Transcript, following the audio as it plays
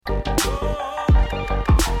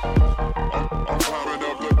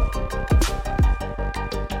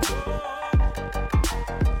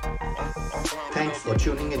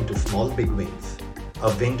Small Big Wins,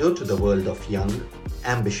 a window to the world of young,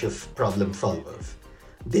 ambitious problem solvers.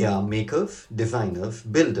 They are makers, designers,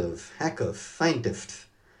 builders, hackers, scientists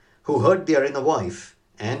who heard their inner voice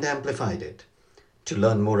and amplified it. To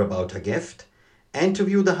learn more about our guest and to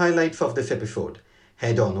view the highlights of this episode,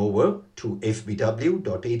 head on over to fbw.hvj.coach.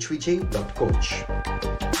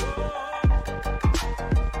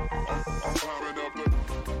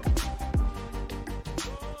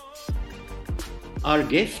 Our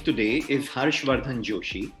guest today is Harshvardhan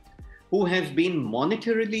Joshi, who has been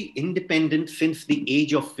monetarily independent since the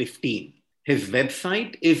age of 15. His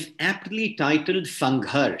website is aptly titled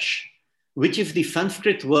Sangharsh, which is the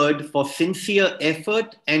Sanskrit word for sincere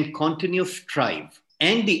effort and continuous strive.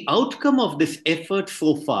 And the outcome of this effort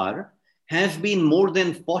so far has been more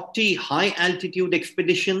than 40 high altitude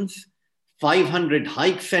expeditions, 500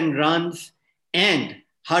 hikes and runs, and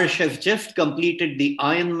Harsh has just completed the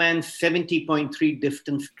Ironman 70.3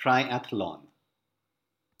 distance triathlon.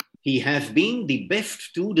 He has been the best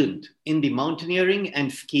student in the mountaineering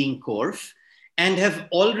and skiing course and has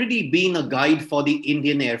already been a guide for the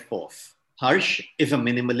Indian Air Force. Harsh is a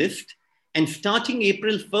minimalist, and starting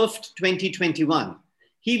April 1st, 2021,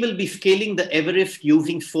 he will be scaling the Everest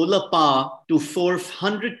using solar power to source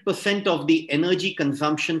 100% of the energy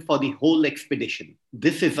consumption for the whole expedition.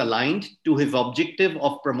 This is aligned to his objective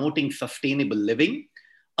of promoting sustainable living,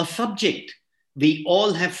 a subject we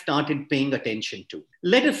all have started paying attention to.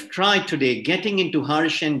 Let us try today getting into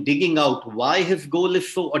Harsh and digging out why his goal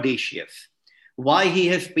is so audacious, why he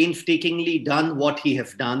has painstakingly done what he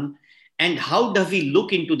has done, and how does he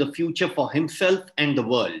look into the future for himself and the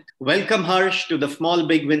world. Welcome, Harsh, to the Small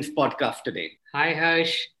Big Wins podcast today. Hi,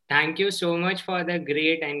 Harsh. Thank you so much for the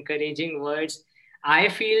great, encouraging words. I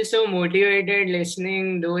feel so motivated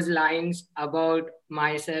listening those lines about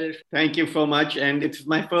myself. Thank you so much. And it's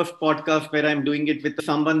my first podcast where I'm doing it with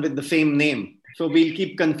someone with the same name. So we'll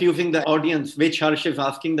keep confusing the audience which Harsh is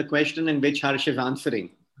asking the question and which Harsh is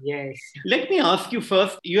answering. Yes. Let me ask you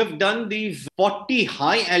first, you have done these 40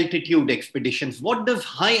 high altitude expeditions. What does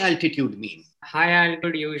high altitude mean? High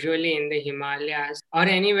altitude usually in the Himalayas or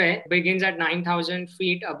anywhere begins at 9,000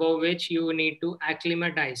 feet above which you need to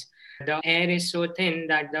acclimatize. The air is so thin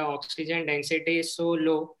that the oxygen density is so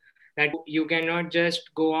low that you cannot just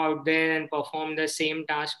go out there and perform the same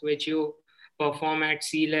task which you perform at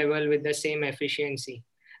sea level with the same efficiency.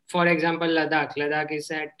 For example, Ladakh. Ladakh is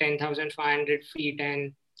at 10,500 feet,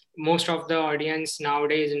 and most of the audience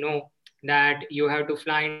nowadays know that you have to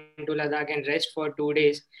fly into Ladakh and rest for 2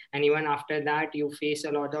 days. And even after that, you face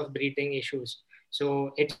a lot of breathing issues.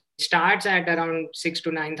 So it starts at around 6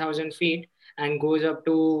 to 9,000 feet and goes up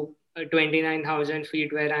to 29,000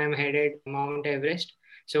 feet where I am headed, Mount Everest.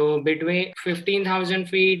 So between 15,000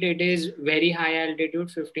 feet, it is very high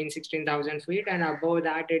altitude, 15, 16,000 feet. And above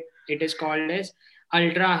that, it is called as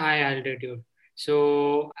ultra high altitude.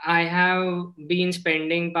 So I have been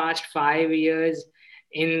spending past 5 years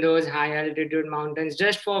in those high altitude mountains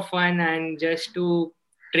just for fun and just to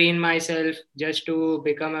train myself, just to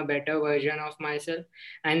become a better version of myself.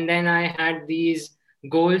 And then I had these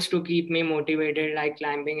goals to keep me motivated, like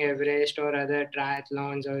climbing Everest or other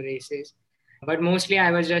triathlons or races. But mostly I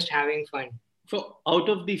was just having fun. So out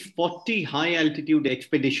of these 40 high altitude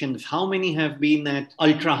expeditions, how many have been at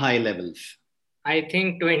ultra high levels? I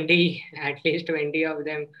think 20, at least 20 of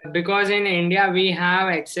them. Because in India, we have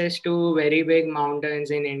access to very big mountains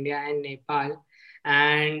in India and Nepal.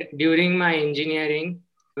 And during my engineering,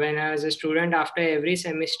 when I was a student, after every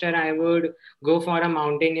semester, I would go for a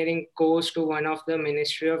mountaineering course to one of the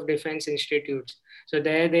Ministry of Defense institutes. So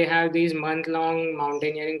there they have these month-long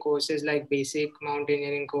mountaineering courses like basic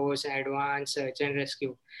mountaineering course, advanced search and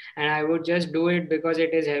rescue. And I would just do it because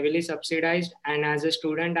it is heavily subsidized. And as a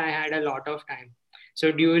student, I had a lot of time. So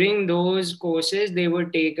during those courses, they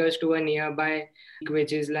would take us to a nearby,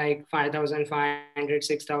 which is like 5,500,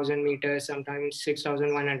 6,000 meters, sometimes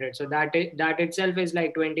 6,100. So that itself is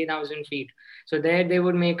like 20,000 feet. So there they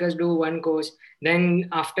would make us do one course. Then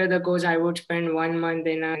after the course, I would spend 1 month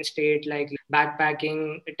in a state like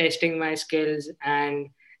backpacking, testing my skills and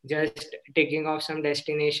just taking off some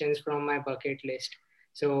destinations from my bucket list.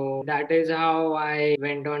 So that is how I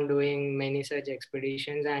went on doing many such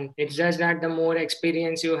expeditions. And it's just that the more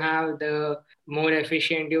experience you have, the more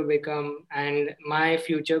efficient you become. And my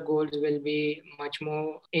future goals will be much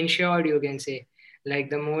more insured, you can say. Like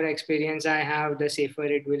the more experience I have, the safer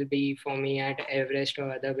it will be for me at Everest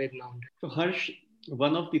or other big mountains. So Harsh,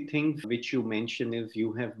 one of the things which you mentioned is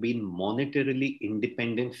you have been monetarily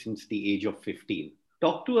independent since the age of 15.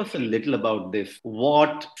 Talk to us a little about this.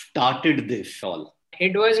 What started this all?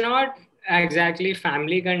 It was not exactly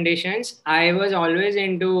family conditions. I was always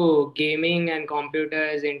into gaming and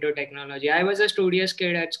computers, into technology. I was a studious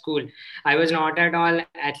kid at school. I was not at all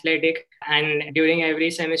athletic. And during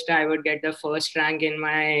every semester, I would get the first rank in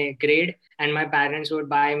my grade, and my parents would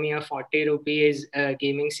buy me a 40 rupees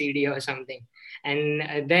gaming CD or something.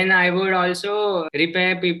 And then I would also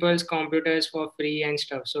repair people's computers for free and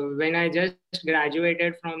stuff. So when I just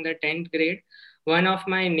graduated from the 10th grade, one of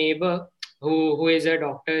my neighbor who is a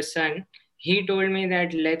doctor's son, he told me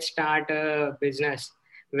that let's start a business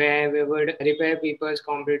where we would repair people's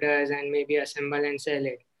computers and maybe assemble and sell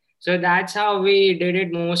it. So that's how we did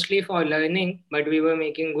it, mostly for learning, but we were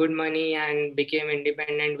making good money and became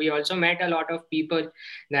independent. We also met a lot of people,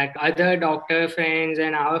 that other doctor friends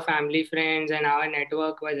and our family friends, and our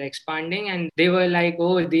network was expanding, and they were like,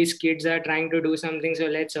 oh, these kids are trying to do something, so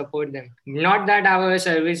let's support them. Not that our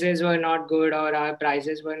services were not good or our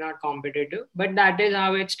prices were not competitive, but that is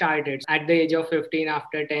how it started. At the age of 15,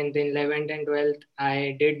 after 10th, in 11th and 12th,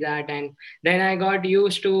 I did that, and then I got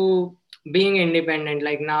used to being independent.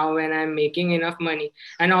 Like now when I'm making enough money,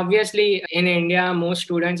 and obviously in India most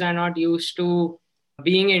students are not used to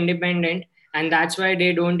being independent, and that's why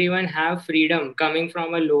they don't even have freedom, coming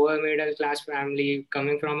from a lower middle class family,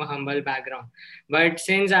 coming from a humble background. But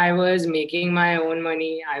since I was making my own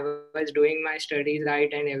money, I was doing my studies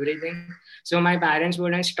right and everything, so my parents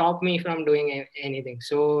wouldn't stop me from doing anything.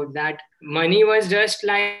 So that money was just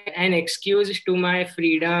like an excuse to my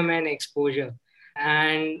freedom and exposure.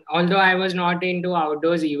 And although I was not into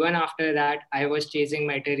outdoors, even after that, I was chasing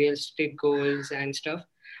materialistic goals and stuff.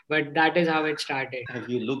 But that is how it started. As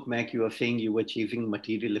you look back, you are saying you were chasing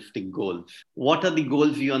materialistic goals. What are the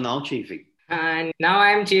goals you are now chasing? And now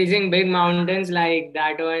I'm chasing big mountains like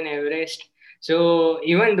that one Everest. So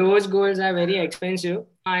even those goals are very expensive.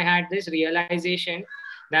 I had this realization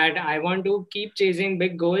that I want to keep chasing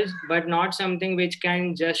big goals, but not something which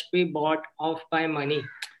can just be bought off by money.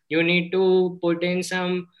 You need to put in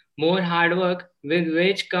some more hard work, with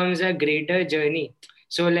which comes a greater journey.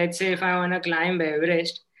 So let's say if I want to climb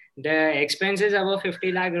Everest, the expense is about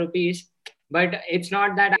 50 lakh rupees, but it's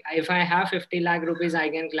not that if I have 50 lakh rupees I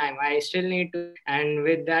can climb. I still need to, and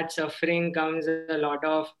with that suffering comes a lot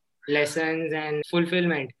of lessons and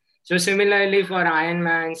fulfillment. So similarly for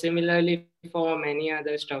Ironman, similarly for many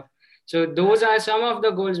other stuff. So those are some of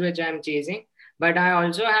the goals which I'm chasing. But I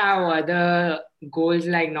also have other goals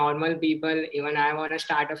like normal people. Even I want to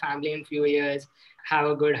start a family in few years, have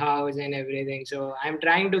a good house and everything. So I'm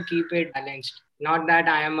trying to keep it balanced. Not that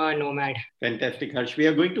I am a nomad. Fantastic, Harsh. We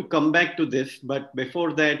are going to come back to this, but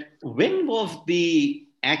before that, when was the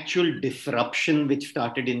actual disruption which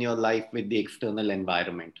started in your life with the external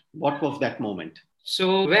environment? What was that moment?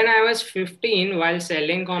 So when I was 15, while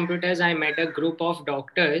selling computers, I met a group of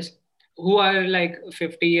doctors who are like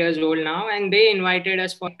 50 years old now, and they invited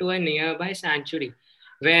us to a nearby sanctuary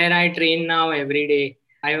where I train now every day.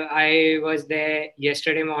 I was there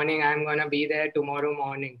yesterday morning. I'm gonna be there tomorrow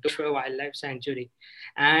morning to a wildlife sanctuary,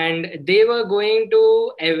 and they were going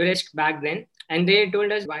to Everest back then, and they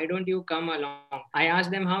told us, "Why don't you come along?" I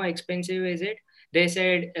asked them, "How expensive is it?" They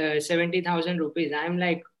said 70,000 rupees. I'm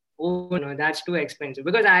like, oh no, that's too expensive,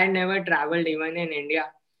 because I had never traveled even in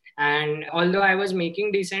India. And although I was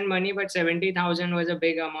making decent money, but 70,000 was a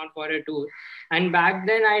big amount for a tour. And back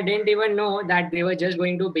then I didn't even know that they were just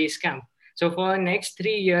going to base camp. So for next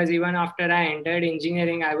 3 years, even after I entered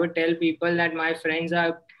engineering, I would tell people that my friends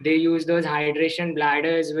are, they use those hydration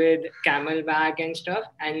bladders with camelback and stuff,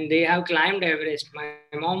 and they have climbed Everest.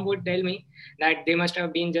 My mom would tell me that they must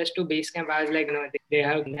have been just to base camp. I was like, no, they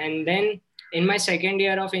have. And then in my second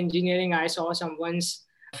year of engineering, I saw someone's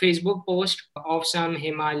Facebook post of some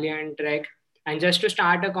Himalayan trek. And just to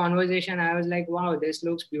start a conversation, I was like, wow, this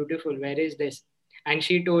looks beautiful. Where is this? And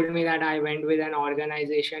she told me that I went with an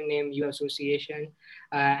organization named U Association,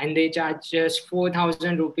 and they charge just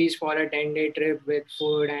 4,000 rupees for a 10-day trip with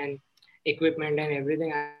food and equipment and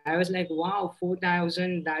everything. I was like, wow,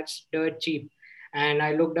 4,000, that's dirt cheap. And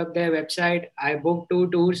I looked up their website. I booked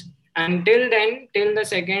 2 tours. Until then, till the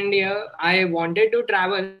second year, I wanted to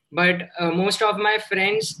travel, but most of my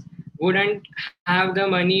friends wouldn't have the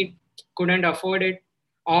money, couldn't afford it,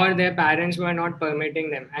 or their parents were not permitting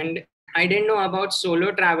them. And I didn't know about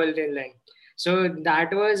solo travel till then. So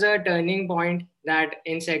that was a turning point, that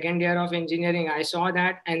in second year of engineering, I saw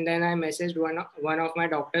that. And then I messaged one of my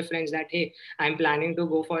doctor friends that, hey, I'm planning to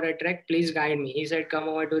go for a trek. Please guide me. He said, come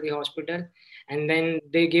over to the hospital. And then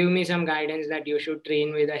they give me some guidance that you should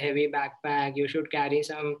train with a heavy backpack, you should carry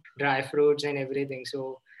some dry fruits and everything.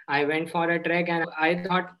 So I went for a trek, and I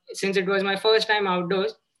thought, since it was my first time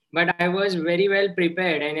outdoors, but I was very well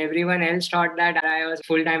prepared, and everyone else thought that I was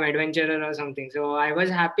full-time adventurer or something. So I was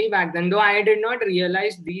happy back then, though I did not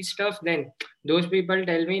realize these stuff then. Those people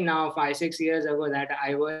tell me now, 5-6 years ago, that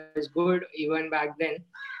I was good even back then.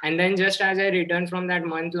 And then just as I returned from that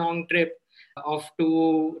month-long trip of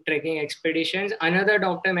 2 trekking expeditions, another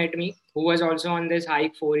doctor met me who was also on this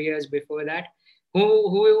hike 4 years before that,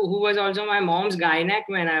 who was also my mom's gynac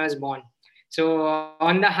when I was born. So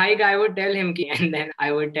on the hike, I would tell him ki, and then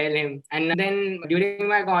I would tell him. And then during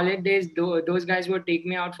my college days, those guys would take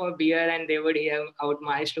me out for beer and they would hear out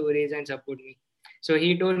my stories and support me. So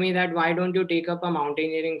he told me that, why don't you take up a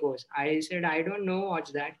mountaineering course? I said, I don't know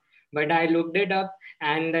what's that. But I looked it up,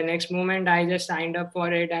 and the next moment I just signed up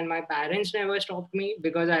for it. And my parents never stopped me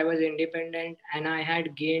because I was independent and I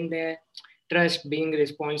had gained their trust being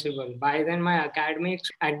responsible. By then, my academics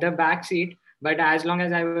at the back seat, but as long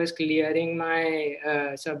as I was clearing my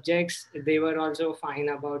subjects, they were also fine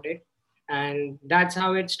about it. And that's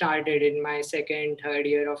how it started in my second, third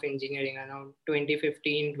year of engineering around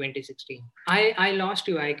 2015, 2016. I lost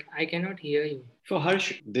you. I cannot hear you. So,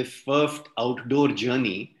 Harsh, this first outdoor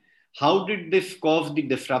journey, how did this cause the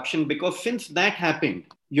disruption? Because since that happened,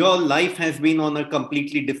 your life has been on a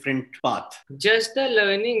completely different path. Just the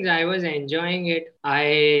learnings, I was enjoying it.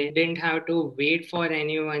 I didn't have to wait for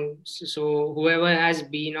anyone. So, whoever has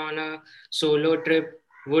been on a solo trip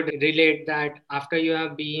would relate that after you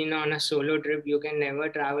have been on a solo trip, you can never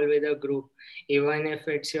travel with a group, even if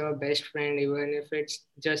it's your best friend, even if it's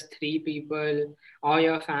just 3 people or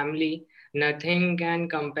your family. Nothing can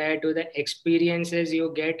compare to the experiences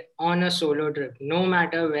you get on a solo trip, no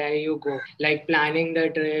matter where you go. Like planning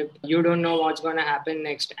the trip, you don't know what's going to happen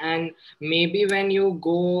next. And maybe when you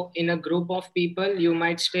go in a group of people, you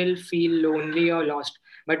might still feel lonely or lost.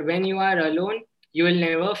 But when you are alone, you will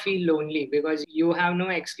never feel lonely because you have no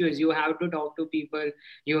excuse. You have to talk to people,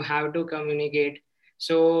 you have to communicate.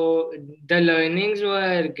 So the learnings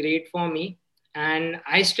were great for me. And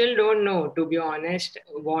I still don't know, to be honest,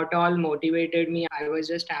 what all motivated me. I was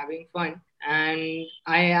just having fun. And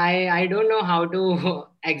I don't know how to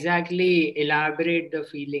exactly elaborate the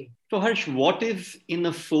feeling. So, Harsh, what is in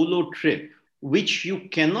a solo trip which you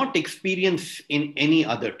cannot experience in any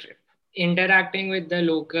other trip? Interacting with the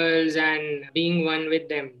locals and being one with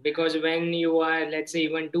them, because when you are, let's say,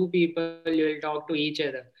 even 2 people, you will talk to each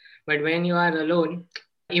other. But when you are alone,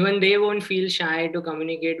 even they won't feel shy to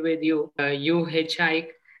communicate with you. You hitchhike.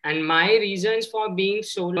 And my reasons for being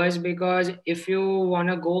solo is because if you want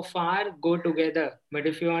to go far, go together, but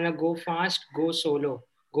if you want to go fast, go solo,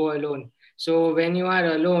 go alone. So when you are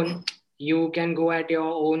alone, you can go at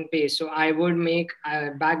your own pace. So I would make,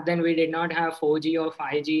 back then we did not have 4G or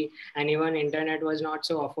 5G, and even internet was not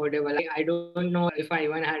so affordable. I don't know if I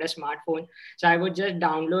even had a smartphone. So I would just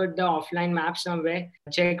download the offline map somewhere,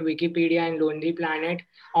 check Wikipedia and Lonely Planet,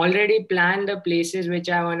 already plan the places which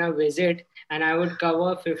I want to visit, and I would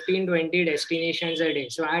cover 15-20 destinations a day.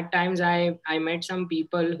 So at times I met some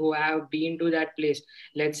people who have been to that place,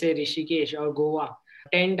 let's say Rishikesh or Goa,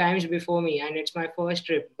 10 times before me, and it's my first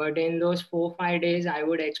trip. But in those 4-5 days, I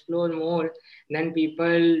would explore more than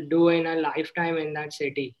people do in a lifetime in that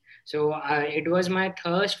city. So it was my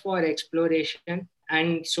thirst for exploration.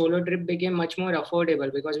 And solo trip became much more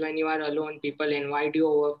affordable because when you are alone, people invite you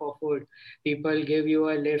over for food, people give you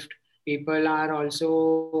a lift, people are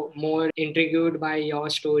also more intrigued by your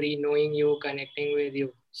story, knowing you, connecting with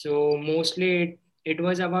you. So mostly it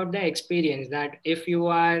was about the experience, that if you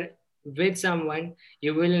are with someone,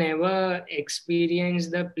 you will never experience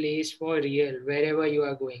the place for real wherever you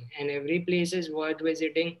are going. And every place is worth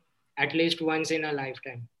visiting at least once in a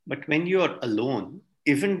lifetime. But when you are alone,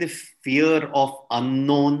 isn't this fear of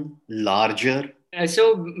unknown larger?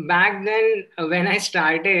 So back then, when I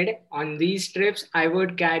started on these trips, I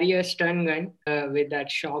would carry a stun gun with that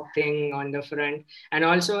shock thing on the front, and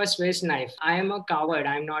also a Swiss knife. I am a coward.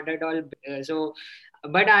 I'm not at all.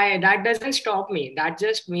 But I that doesn't stop me. That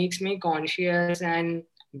just makes me conscious and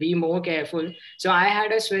be more careful. So I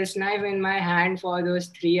had a Swiss knife in my hand for those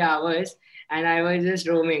 3 hours, and I was just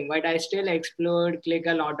roaming. But I still explored, click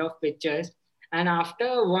a lot of pictures, and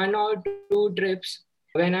after 1 or 2 trips,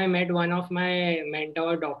 when I met one of my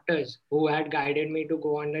mentor doctors who had guided me to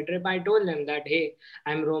go on the trip, I told them that, hey,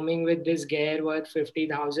 I'm roaming with this gear worth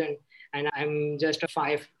 50,000, and I'm just a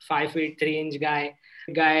 5 feet 3 inch guy.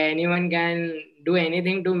 Anyone can do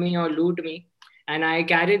anything to me or loot me. And I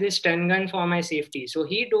carry this stun gun for my safety. So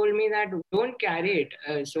he told me that don't carry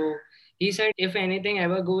it. So he said, if anything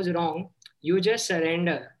ever goes wrong, you just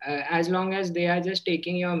surrender. As long as they are just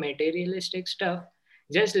taking your materialistic stuff,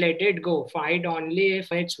 just let it go. Fight only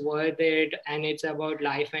if it's worth it and it's about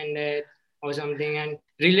life and death. or something. And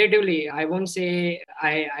relatively, I won't say,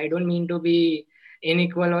 I don't mean to be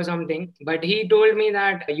unequal or something, but he told me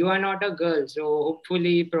that you are not a girl, so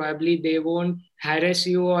hopefully probably they won't harass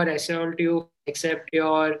you or assault you except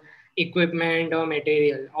your equipment or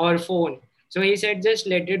material or phone. So he said just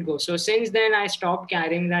let it go. So since then I stopped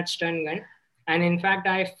carrying that stun gun, and in fact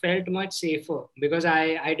I felt much safer because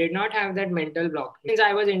I did not have that mental block since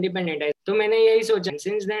I was independent. तो मैंने यही सोचा,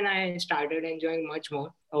 since then I started enjoying much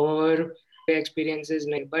more और experiences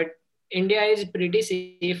नहीं. But India is pretty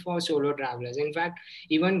safe for solo travelers. In fact,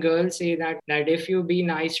 even girls say that if you be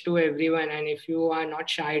nice to everyone and if you are not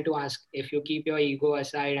shy to ask, if you keep your ego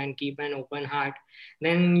aside and keep an open heart,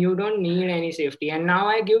 then you don't need any safety. And now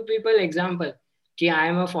I give people example. Ki I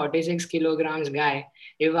am a 46 kilograms guy.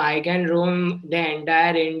 If I can roam the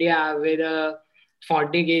entire India with a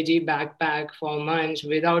 40 kg backpack for months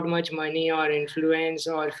without much money or influence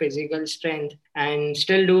or physical strength and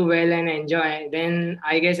still do well and enjoy, then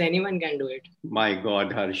I guess anyone can do it. My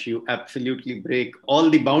God, Harsh, you absolutely break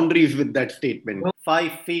all the boundaries with that statement.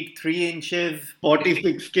 5 feet 3 inches,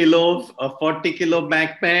 46 kilos, a 40-kilo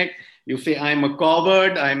backpack. You say, I'm a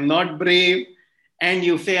coward, I'm not brave. And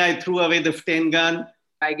you say, I threw away the Sten gun.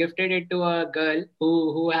 I gifted it to a girl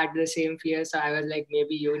who had the same fear. So I was like,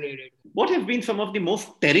 maybe you need it. What have been some of the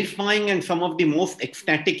most terrifying and some of the most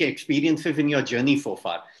ecstatic experiences in your journey so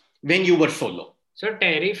far when you were solo? So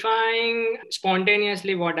terrifying,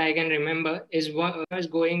 spontaneously, what I can remember is I was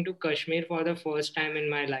going to Kashmir for the first time in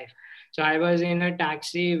my life. So I was in a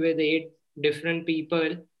taxi with 8 different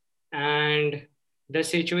people, and the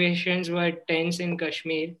situations were tense in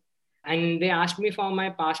Kashmir. And they asked me for my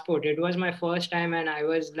passport. It was my first time, and I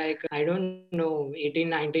was like, I don't know, 18,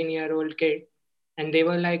 19-year-old kid. And they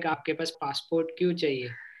were like, आपके पास passport क्यों चाहिए?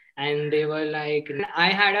 And they were like, I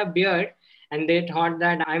had a beard, and they thought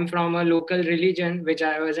that I'm from a local religion, which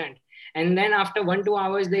I wasn't. And then after 1-2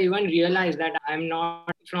 hours, they even realized that I'm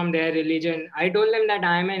not from their religion. I told them that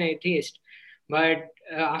I'm an atheist. But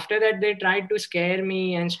after that, they tried to scare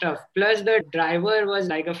me and stuff. Plus, the driver was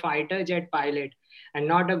like a fighter jet pilot and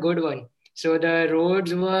not a good one. So the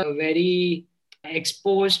roads were very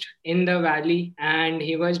exposed in the valley, and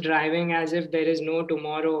he was driving as if there is no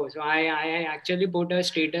tomorrow. So I actually put a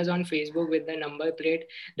status on Facebook with the number plate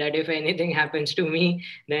that if anything happens to me,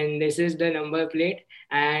 then this is the number plate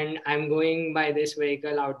and I'm going by this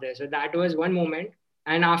vehicle out there. So that was one moment.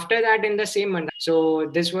 And after that, in the same month, so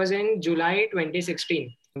this was in July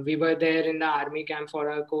 2016. We were there in the army camp for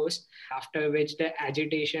our course, after which the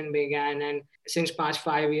agitation began. And since past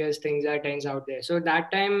 5 years, things are tense out there. So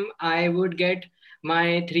that time I would get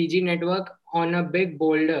my 3G network on a big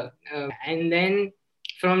boulder. And then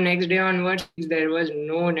from next day onwards, there was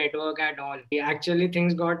no network at all. Actually,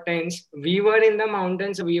 things got tense. We were in the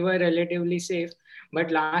mountains, we were relatively safe. But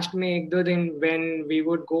last में एक दो दिन when we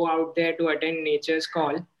would go out there to attend nature's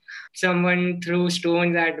call, someone threw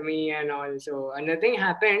stones at me and all. So nothing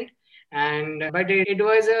happened, and but it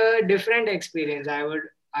was a different experience.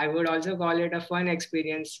 I would also call it a fun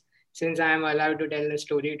experience since I am allowed to tell the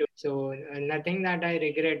story too. So nothing that I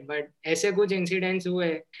regret. But ऐसे कुछ incidents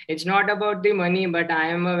हुए. It's not about the money, but I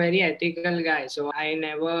am a very ethical guy, so I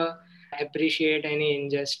never appreciate any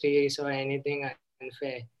injustice or anything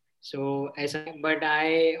unfair. So, but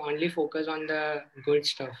I only focus on the good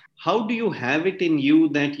stuff. How do you have it in you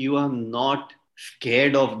that you are not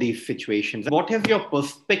scared of these situations? What has your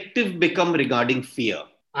perspective become regarding fear?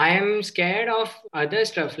 I am scared of other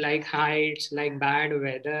stuff like heights, like bad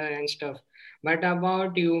weather and stuff. But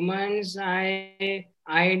about humans, I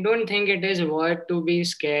don't think it is worth to be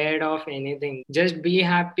scared of anything. Just be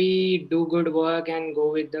happy, do good work, and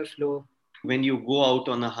go with the flow. When you go out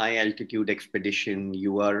on a high altitude expedition,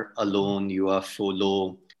 you are alone, you are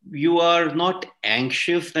solo, you are not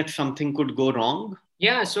anxious that something could go wrong?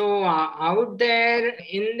 Yeah, so out there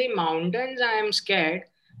in the mountains, I am scared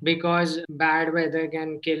because bad weather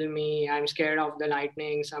can kill me. I'm scared of the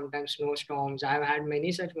lightning, sometimes snowstorms. I've had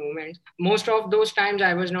many such moments. Most of those times,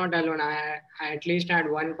 I was not alone. I at least had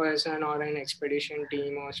one person or an expedition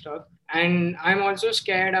team or stuff. And I'm also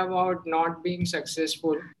scared about not being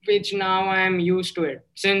successful, which now I'm used to it.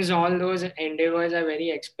 Since all those endeavors are very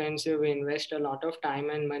expensive, we invest a lot of time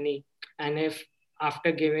and money. And if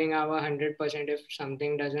after giving our 100%, if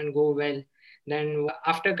something doesn't go well, then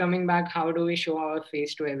after coming back, how do we show our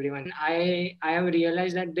face to everyone? I have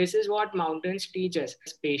realized that this is what mountains teach us,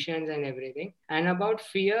 patience and everything. And about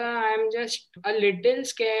fear, I'm just a little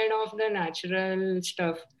scared of the natural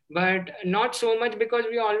stuff, but not so much because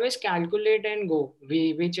we always calculate and go.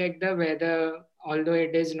 We check the weather, although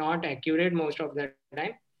it is not accurate most of the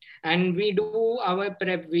time. And we do our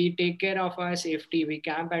prep, we take care of our safety, we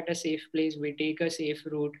camp at a safe place, we take a safe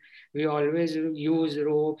route, we always use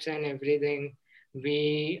ropes and everything,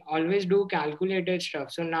 we always do calculated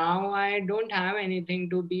stuff. So now I don't have anything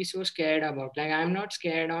to be so scared about. Like, I'm not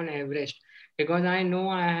scared on Everest because I know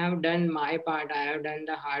I have done my part, I have done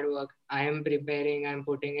the hard work, I am preparing, I'm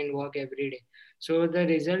putting in work every day. So the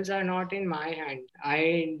results are not in my hand.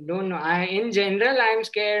 I don't know. In general, I'm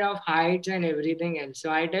scared of heights and everything else. So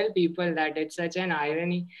I tell people that it's such an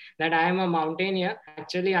irony that I am a mountaineer.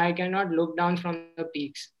 Actually, I cannot look down from the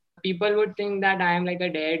peaks. People would think that I am like a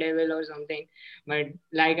daredevil or something. But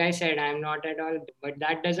like I said, I'm not at all. But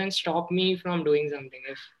that doesn't stop me from doing something.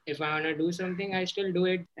 If I want to do something, I still do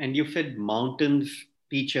it. And you said mountains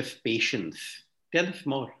teach us patience. Tell us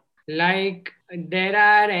more. Like, there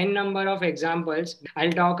are n number of examples.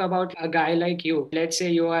 I'll talk about a guy like you. Let's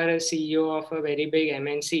say you are a CEO of a very big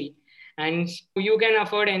MNC and you can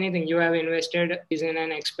afford anything. You have invested in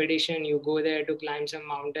an expedition, you go there to climb some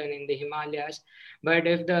mountain in the Himalayas. But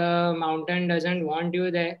if the mountain doesn't want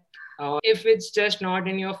you there, if it's just not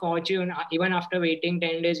in your fortune, even after waiting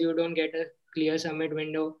 10 days, you don't get a clear summit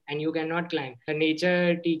window and you cannot climb. The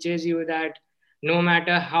nature teaches you that no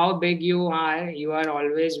matter how big you are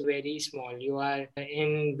always very small. You are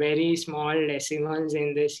in very small decimals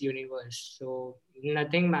in this universe. So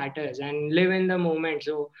nothing matters, and live in the moment.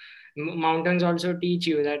 So mountains also teach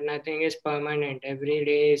you that nothing is permanent. Every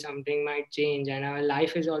day something might change, and our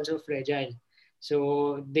life is also fragile.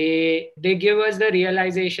 So they give us the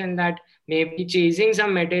realization that maybe chasing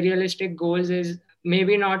some materialistic goals is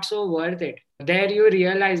maybe not so worth it. There you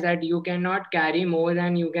realize that you cannot carry more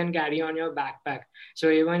than you can carry on your backpack.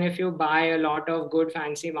 So even if you buy a lot of good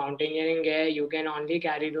fancy mountaineering gear, you can only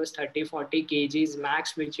carry those 30-40 kgs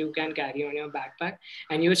max, which you can carry on your backpack,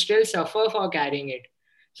 and you still suffer for carrying it.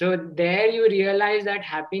 So there you realize that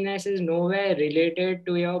happiness is nowhere related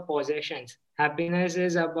to your possessions. Happiness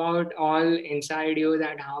is about all inside you,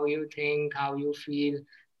 that how you think, how you feel,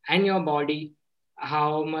 and your body.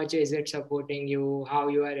 How much is it supporting you? How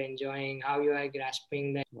you are enjoying? How you are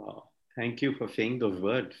grasping that? Wow. Thank you for saying those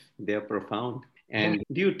words. They're profound. And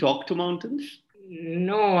do you talk to mountains?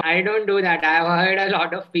 No, I don't do that. I've heard a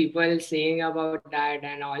lot of people saying about that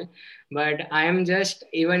and all, but I'm just,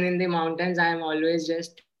 even in the mountains, I'm always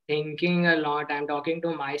just thinking a lot. I'm talking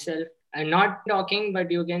to myself. I'm not talking,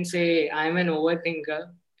 but you can say I'm an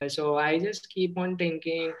overthinker. So I just keep on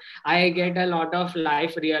thinking. I get a lot of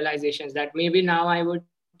life realizations that maybe now I would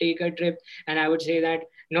take a trip and I would say that,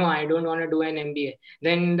 no, I don't want to do an MBA.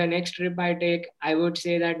 Then the next trip I take, I would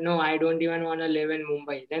say that, no, I don't even want to live in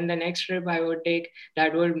Mumbai. Then the next trip I would take,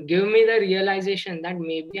 that would give me the realization that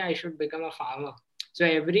maybe I should become a farmer. So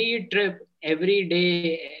every trip, every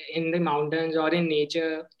day in the mountains or in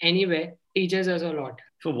nature, anywhere, teaches us a lot.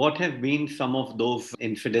 So, what have been some of those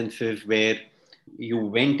incidences where you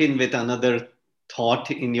went in with another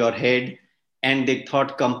thought in your head and the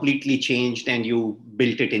thought completely changed and you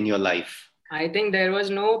built it in your life? I think there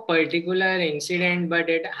was no particular incident, but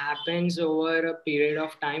it happens over a period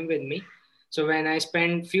of time with me. So when I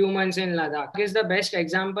spent few months in Ladakh is the best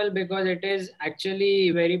example because it is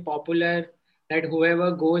actually very popular that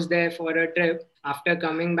whoever goes there for a trip after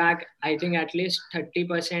coming back, I think at least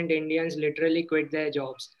 30% Indians literally quit their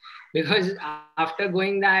jobs because after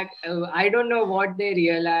going back, I don't know what they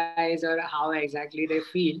realize or how exactly they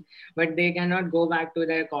feel, but they cannot go back to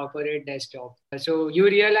their corporate desk job. So you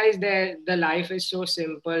realize that the life is so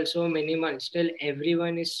simple, so minimal. Still,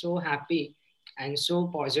 everyone is so happy and so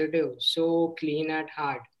positive, so clean at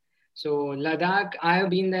heart. So Ladakh, I have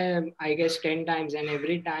been there, I guess, 10 times, and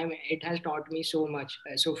every time it has taught me so much.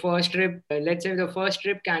 So first trip, let's say the first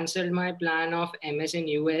trip canceled my plan of MS in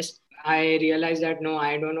US. I realized that no,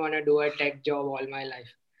 I don't want to do a tech job all my life.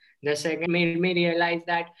 The second made me realize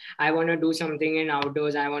that I want to do something in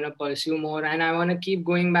outdoors. I want to pursue more and I want to keep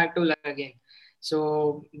going back to Ladakh again.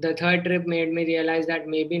 So the third trip made me realize that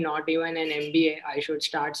maybe not even an MBA, I should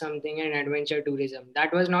start something in adventure tourism.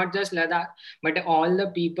 That was not just Ladakh, but all the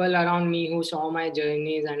people around me who saw my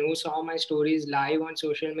journeys and who saw my stories live on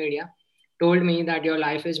social media told me that your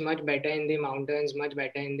life is much better in the mountains, much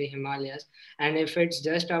better in the Himalayas. And if it's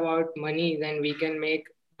just about money, then we can make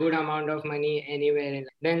good amount of money anywhere in.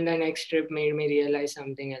 Then the next trip made me realize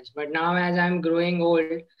something else. But now as I'm growing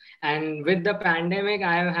old and with the pandemic,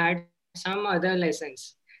 I have had some other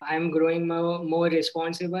lessons. I'm growing more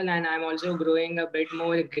responsible and I'm also growing a bit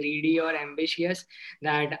more greedy or ambitious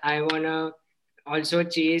that I want to also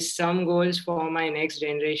chase some goals for my next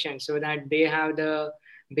generation so that they have the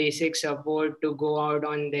basic support to go out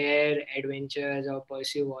on their adventures or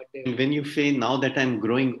pursue what they want. When you say now that I'm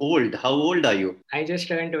growing old, how old are you? I just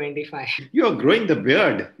turned 25. You're growing the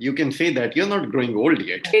beard. You can say that. You're not growing old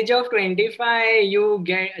yet. At the age of 25, you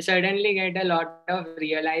suddenly get a lot of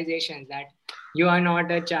realizations that you are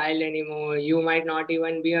not a child anymore. You might not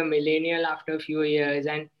even be a millennial after a few years.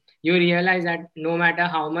 And you realize that no matter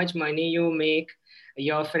how much money you make,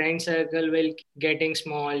 your friend circle will getting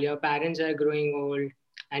small, your parents are growing old,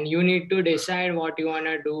 and you need to decide what you want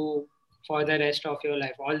to do for the rest of your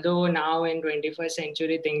life. Although now in 21st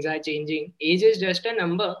century things are changing, age is just a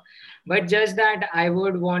number, but just that I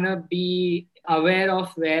would want to be aware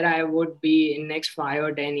of where I would be in next 5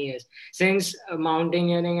 or 10 years. Since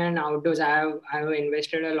mountaineering and outdoors, I have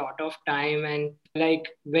invested a lot of time and like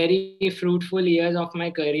very fruitful years of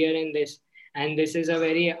my career in this. And this is a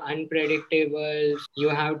very unpredictable, you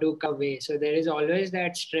have to away. So there is always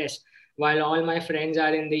that stress. While all my friends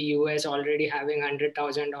are in the US already having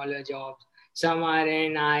 $100,000 jobs, some are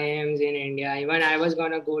in IIMs in India. Even I was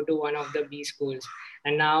gonna go to one of the B schools,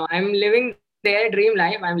 and now I'm living their dream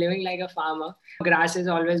life. I'm living like a farmer. Grass is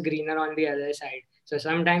always greener on the other side. So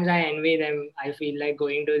sometimes I envy them. I feel like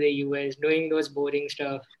going to the US, doing those boring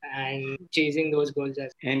stuff and chasing those goals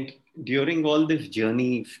as well. And during all this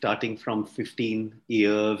journey, starting from 15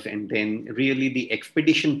 years, and then really the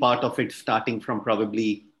expedition part of it starting from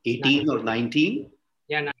probably 18 or 19.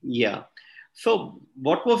 Yeah. Yeah. So,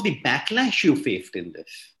 what was the backlash you faced in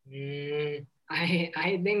this?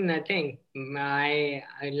 I think nothing. I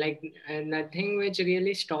like nothing which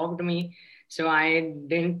really stopped me. So I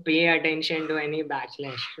didn't pay attention to any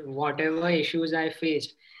backlash. Whatever issues I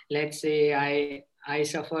faced, let's say I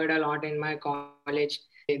suffered a lot in my college.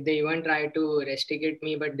 They even tried to restricate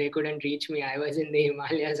me, but they couldn't reach me. I was in the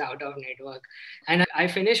Himalayas out of network. And I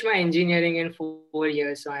finished my engineering in 4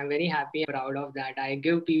 years. So I'm very happy and proud of that. I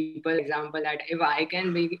give people example that if I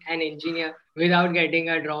can be an engineer without getting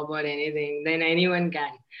a drop or anything, then anyone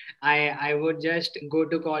can. I would just go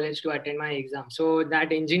to college to attend my exam. So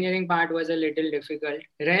that engineering part was a little difficult.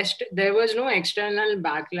 Rest, there was no external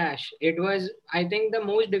backlash. It was, I think the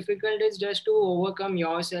most difficult is just to overcome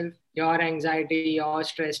yourself, your anxiety, your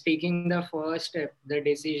stress. Taking the first step, the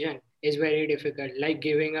decision is very difficult. Like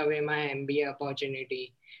giving away my MBA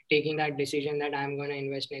opportunity, taking that decision that I'm going to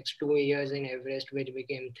invest next 2 years in Everest, which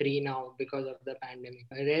became 3 now because of the pandemic.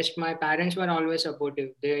 The rest, my parents were always supportive.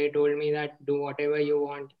 They told me that do whatever you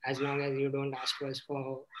want as long as you don't ask us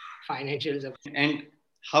for financial support. And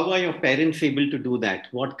how are your parents able to do that?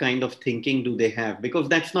 What kind of thinking do they have? Because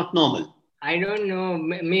that's not normal. I don't know.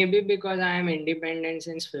 Maybe because I am independent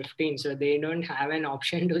since 15, so they don't have an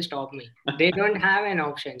option to stop me. They don't have an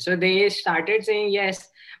option. So they started saying yes,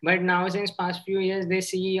 but now since past few years, they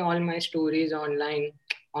see all my stories online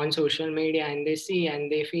on social media, and they see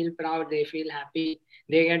and they feel proud. They feel happy.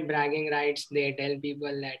 They get bragging rights. They tell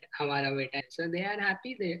people that हमारा बेटा है. So they are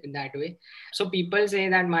happy that way. So people say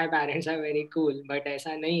that my parents are very cool, but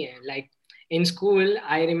ऐसा नहीं है. Like in school,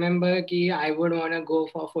 I remember ki I would want to go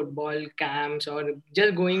for football camps or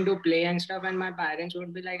just going to play and stuff. And my parents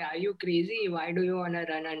would be like, are you crazy? Why do you want to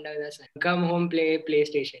run under the sun? Come home, play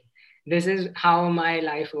PlayStation. This is how my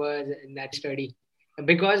life was in that study.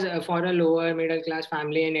 Because for a lower middle class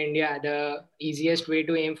family in India, the easiest way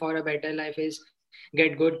to aim for a better life is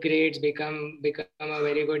get good grades, become a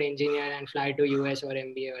very good engineer, and fly to US or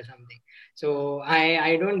MBA or something. So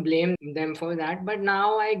I don't blame them for that. But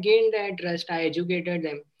now I gained their trust. I educated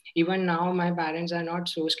them. Even now, my parents are not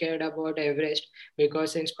so scared about Everest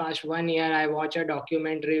because since past 1 year, I watch a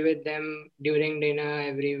documentary with them during dinner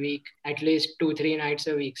every week, at least 2-3 nights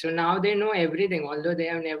a week. So now they know everything. Although they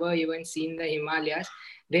have never even seen the Himalayas,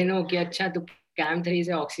 they know कि अच्छा तो Camp 3 is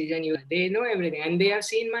oxygen. They know everything and they have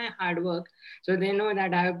seen my hard work. So they know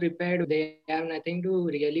that I have prepared. They have nothing to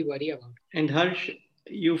really worry about. And Harsh,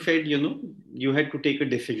 you said, you had to take a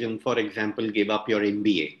decision, for example, give up your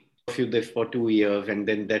MBA. Pursue this for 2 years, and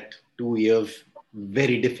then that 2 years,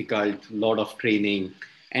 very difficult, lot of training,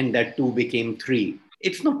 and that two became three.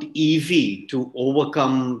 It's not easy to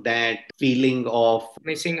overcome that feeling of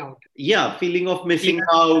missing out. Yeah, feeling of missing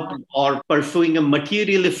out or pursuing a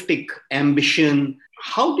materialistic ambition.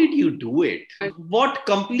 How did you do it? What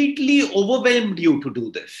completely overwhelmed you to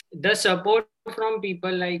do this? The support from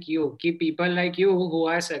people like you, people like you who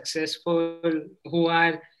are successful, who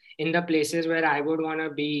are in the places where I would want to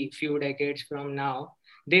be few decades from now.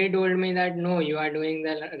 They told me that no, you are doing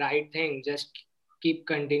the right thing. Just keep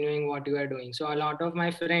continuing what you are doing. So a lot of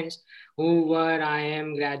my friends who were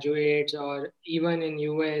IIM graduates or even in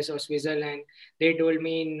US or Switzerland, they told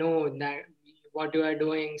me no, that what you are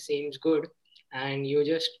doing seems good and you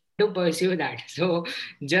just to pursue that. So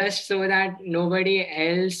just so that nobody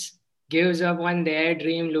else gives up on their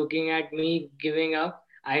dream looking at me giving up,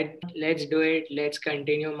 I let's do it, let's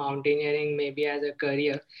continue mountaineering maybe as a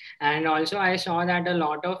career. And also I saw that a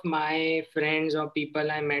lot of my friends or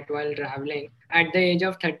people I met while traveling at the age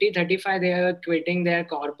of 30, 35, they are quitting their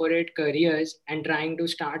corporate careers and trying to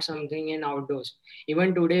start something in outdoors.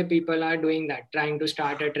 Even today people are doing that, trying to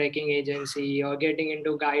start a trekking agency or getting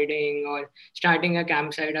into guiding or starting a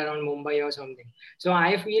campsite around Mumbai or something. So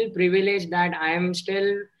I feel privileged that I am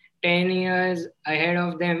still 10 years ahead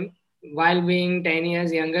of them while being 10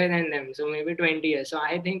 years younger than them. So maybe 20 years. So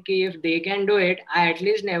I think if they can do it, I at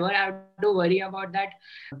least never have to worry about that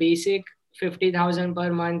basic 50,000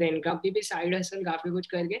 per month income. Maybe side hustle, काफी कुछ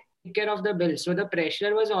करके take care of the bills. So the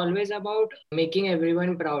pressure was always about making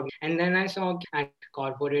everyone proud. And then I saw and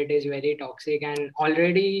corporate is very toxic and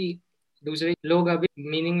already दूसरे लोग अभी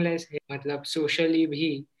meaningless है मतलब socially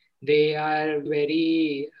भी they are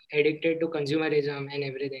very addicted to consumerism and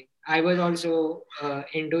everything. I was also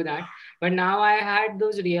into that, but now I had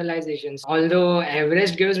those realizations. Although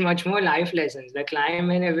Everest gives much more life lessons, the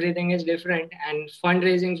climb and everything is different, and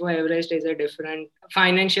fundraising for Everest is a different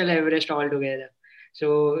financial Everest altogether.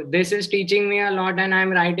 So this is teaching me a lot, and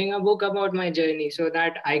I'm writing a book about my journey so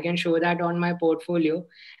that I can show that on my portfolio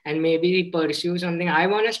and maybe pursue something. I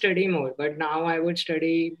want to study more, but now I would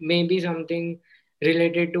study maybe something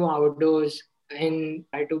related to outdoors and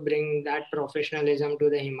try to bring that professionalism to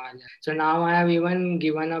the Himalayas. So now I have even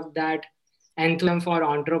given up that enthusiasm for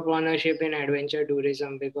entrepreneurship in adventure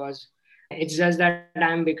tourism because it's just that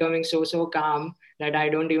I'm becoming so calm that I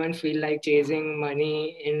don't even feel like chasing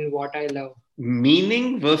money in what I love.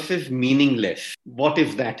 Meaning versus meaningless. What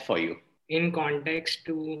is that for you? In context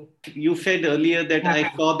to You said earlier that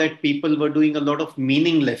I saw that people were doing a lot of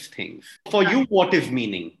meaningless things. For you, what is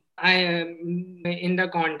meaning? In the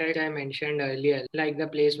context I mentioned earlier, like the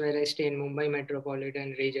place where I stay in Mumbai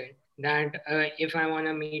metropolitan region, that if I want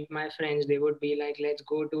to meet my friends, they would be like, let's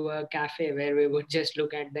go to a cafe where we would just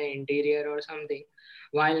look at the interior or something.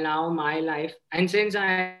 While now my life, and since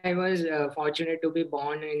I was fortunate to be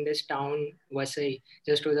born in this town, Vasai,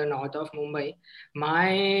 just to the north of Mumbai,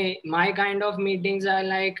 my kind of meetings are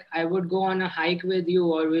like I would go on a hike with you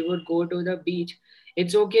or we would go to the beach.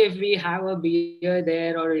 It's okay if we have a beer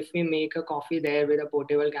there or if we make a coffee there with a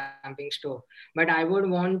portable camping stove. But I would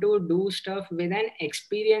want to do stuff with an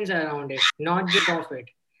experience around it, not just of it.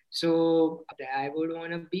 So I would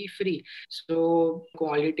want to be free. So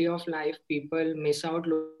quality of life, people miss out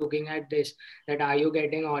looking at this. That are you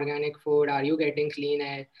getting organic food? Are you getting clean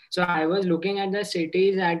air? So I was looking at the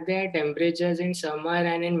cities at their temperatures in summer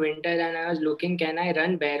and in winter, and I was looking, can I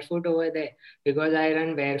run barefoot over there? Because I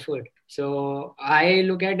run barefoot. So I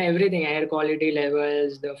look at everything, air quality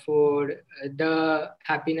levels, the food, the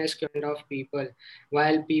happiness kind of people.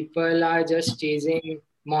 While people are just chasing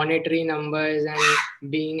monetary numbers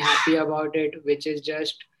and being happy about it, which is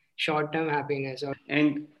just short-term happiness.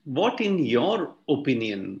 And what, in your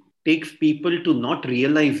opinion, takes people to not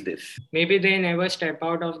realize this? Maybe they never step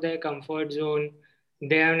out of their comfort zone.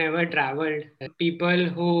 They have never traveled. People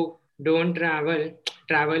who don't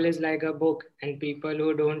travel is like a book, and people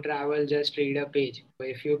who don't travel just read a page.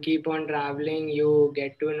 If you keep on traveling, you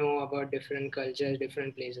get to know about different cultures,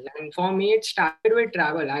 different places. And for me, it started with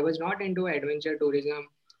travel. I was not into adventure tourism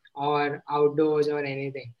or outdoors or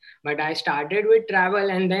anything, but I started with travel,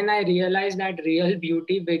 and then I realized that real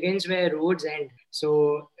beauty begins where roads end.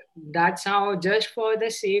 So that's how, just for the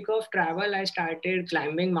sake of travel, I started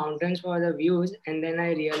climbing mountains for the views, and then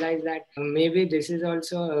I realized that maybe this is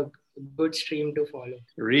also a good stream to follow.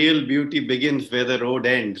 Real beauty begins where the road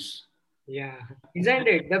ends. Yeah, isn't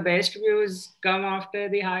it? The best views come after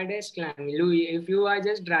the hardest climb. If you are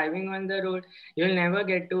just driving on the road, you'll never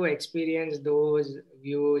get to experience those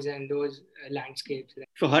views and those landscapes.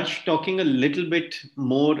 So, Harsh, talking a little bit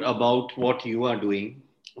more about what you are doing.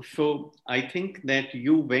 So, I think that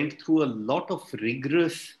you went through a lot of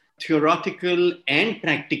rigorous theoretical and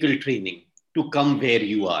practical training to come where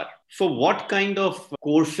you are. So, what kind of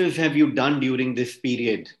courses have you done during this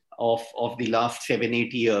period of the last 7,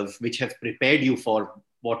 8 years, which have prepared you for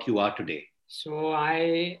what you are today? So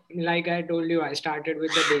like I told you, I started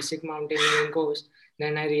with the basic mountaineering course.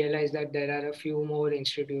 Then I realized that there are a few more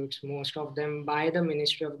institutes, most of them by the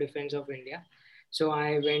Ministry of Defense of India. So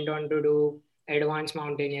I went on to do advanced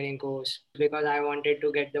mountaineering course because I wanted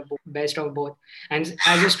to get the best of both. And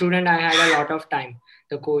as a student, I had a lot of time.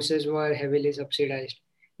 The courses were heavily subsidized.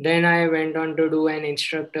 Then I went on to do an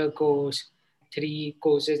instructor course, 3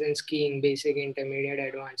 courses in skiing, basic, intermediate,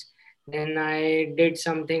 advanced. Then I did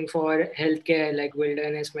something for healthcare like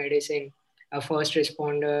wilderness medicine. a first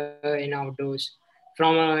responder in outdoors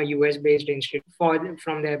from a US based institute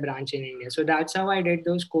from their branch in India. So that's how I did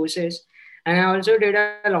those courses. And I also did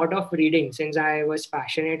a lot of reading since I was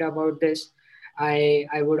passionate about this. I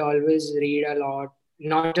would always read a lot,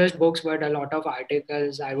 not just books, but a lot of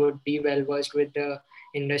articles. I would be well versed with the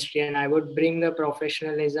industry and I would bring the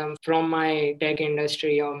professionalism from my tech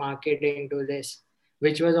industry or marketing to this,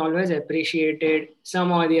 which was always appreciated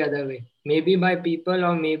some or the other way. Maybe by people,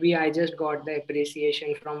 or maybe I just got the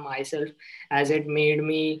appreciation from myself as it made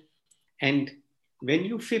me. And when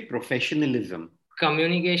you say professionalism,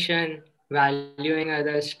 Communication, valuing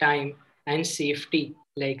others' time, and safety.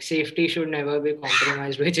 Like safety should never be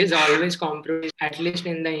compromised, which is always compromised, at least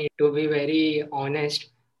in the, to be very honest.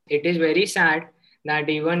 It is very sad that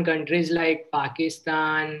even countries like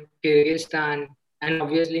Pakistan, Kyrgyzstan, and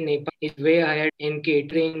obviously Nepal is way ahead in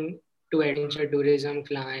catering to adventure tourism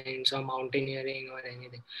clients or mountaineering or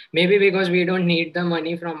anything. Maybe because we don't need the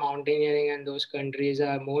money from mountaineering and those countries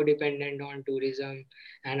are more dependent on tourism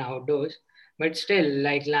and outdoors. But still,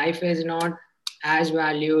 like life is not as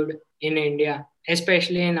valued in India,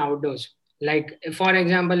 especially in outdoors. Like, for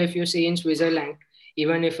example, if you see in Switzerland,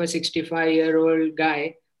 even if a 65-year-old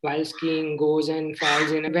guy while skiing goes and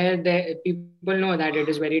falls in where the people know that it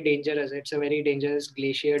is very dangerous, it's a very dangerous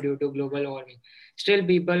glacier due to global warming. Still,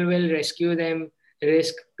 people will rescue them,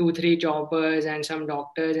 risk 2, 3 choppers and some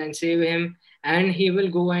doctors and save him, and he will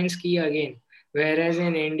go and ski again. Whereas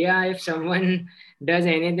in India, if someone does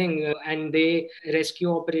anything and they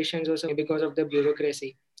rescue operations or something because of the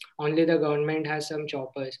bureaucracy, only the government has some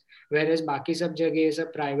choppers, whereas बाकी सब जगह ये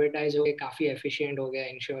सब privatise हो गए, काफी efficient हो गया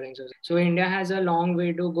insurance. So India has a long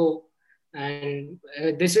way to go, and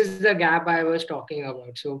this is the gap I was talking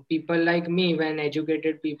about. So people like me, when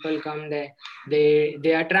educated people come there,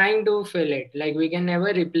 they are trying to fill it. Like we can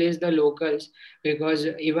never replace the locals, because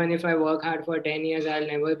even if I work hard for 10 years, I'll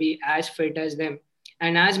never be as fit as them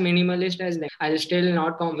and as minimalist as them. I'll still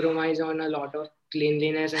not compromise on a lot of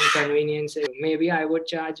cleanliness and convenience. Maybe I would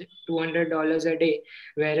charge $200 a day,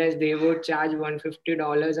 whereas they would charge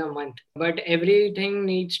 $150 a month. But everything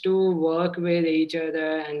needs to work with each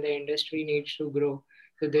other and the industry needs to grow.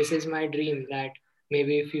 So this is my dream that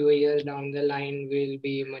maybe a few years down the line we'll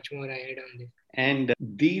be much more ahead on this. And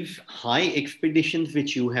these high expeditions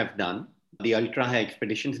which you have done, the ultra high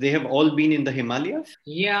expeditions, they have all been in the Himalayas?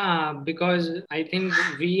 Yeah, because I think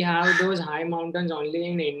we have those high mountains only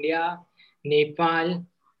in India, Nepal,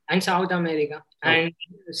 and South America, and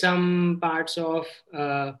some parts of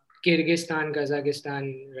Kyrgyzstan,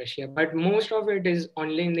 Kazakhstan, Russia. But most of it is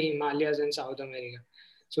only in the Himalayas and South America.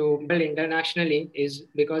 So, well, internationally is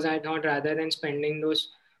because I thought rather than spending those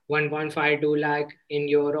 1.5, 2 lakh in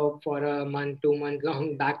Europe for a month, 2 month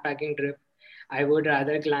long backpacking trip, I would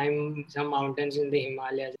rather climb some mountains in the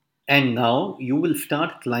Himalayas. And now you will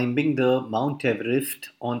start climbing the Mount Everest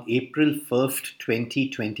on April 1st,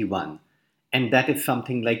 2021. And that is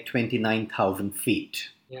something like 29,000 feet.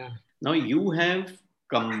 Yeah. Now you have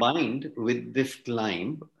combined with this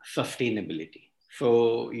climb sustainability.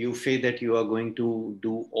 So you say that you are going to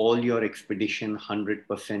do all your expedition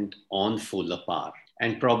 100% on solar power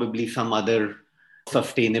and probably some other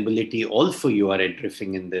sustainability also you are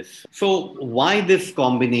addressing in this. So why this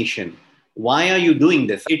combination? Why are you doing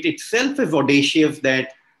this? It itself is audacious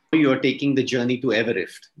that you are taking the journey to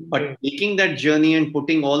Everest, but taking that journey and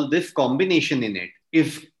putting all this combination in it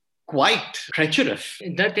is quite treacherous.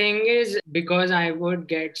 The thing is, because I would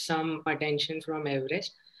get some attention from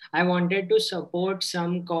Everest, I wanted to support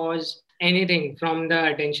some cause, anything from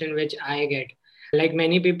the attention which I get. Like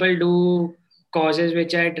many people do causes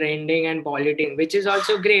which are trending and politic, which is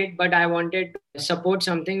also great, but I wanted to support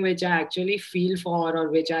something which I actually feel for or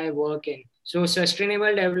which I work in. So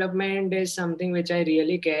sustainable development is something which I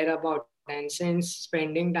really care about. And since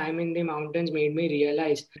spending time in the mountains made me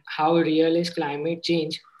realize how real is climate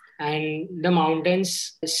change, and the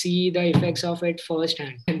mountains see the effects of it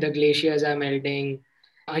firsthand. The glaciers are melting,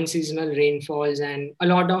 unseasonal rainfalls, and a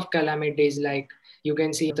lot of calamities. Like you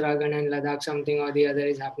can see Uttarakhand and Ladakh, something or the other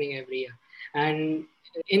is happening every year. And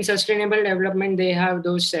in sustainable development, they have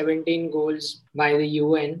those 17 goals by the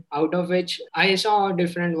UN, out of which I saw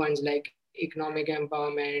different ones like economic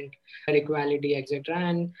empowerment, equality, etc.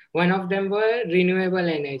 And one of them were renewable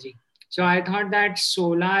energy. So I thought that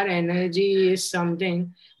solar energy is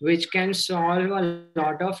something which can solve a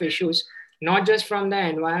lot of issues, not just from the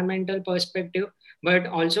environmental perspective, but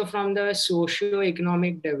also from the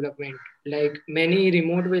socio-economic development. Like many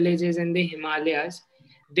remote villages in the Himalayas,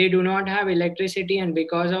 they do not have electricity, and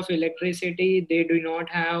because of electricity, they do not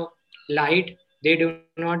have light, they do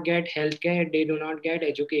not get healthcare, they do not get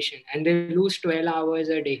education, and they lose 12 hours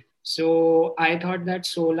a day. So I thought that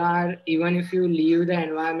solar, even if you leave the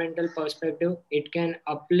environmental perspective, it can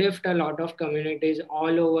uplift a lot of communities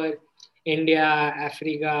all over India,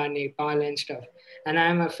 Africa, Nepal, and stuff. And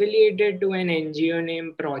I'm affiliated to an NGO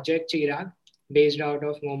named Project Chirag, based out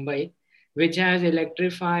of Mumbai, which has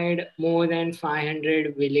electrified more than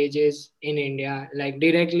 500 villages in India, like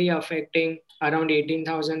directly affecting around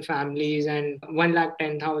 18,000 families and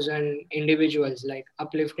 110,000 individuals, like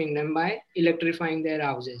uplifting them by electrifying their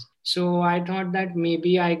houses. So I thought that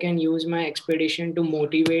maybe I can use my expedition to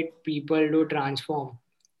motivate people to transform.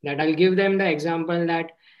 That I'll give them the example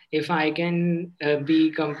that if I can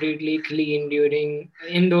be completely clean during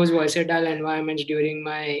in those versatile environments during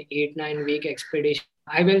my 8-9 week expedition,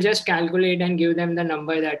 I will just calculate and give them the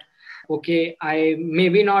number that okay, I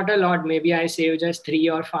maybe not a lot, maybe I save just 3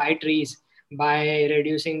 or 5 trees by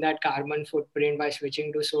reducing that carbon footprint by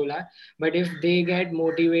switching to solar. But if they get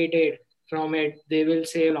motivated from it, they will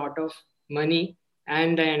save a lot of money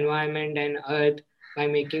and the environment and earth by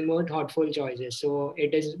making more thoughtful choices. So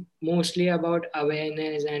it is mostly about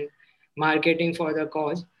awareness and marketing for the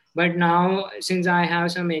cause. But now, since I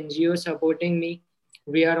have some NGOs supporting me,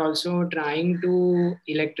 we are also trying to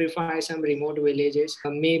electrify some remote villages.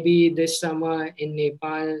 Maybe this summer in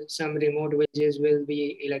Nepal, some remote villages will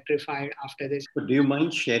be electrified after this. So do you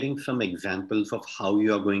mind sharing some examples of how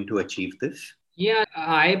you are going to achieve this? Yeah,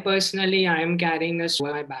 I personally, I am carrying a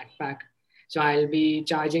my backpack. So I'll be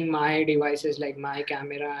charging my devices like my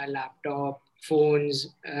camera, laptop, phones,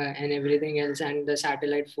 and everything else, and the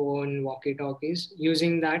satellite phone, walkie-talkies,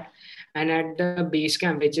 using that. And at the base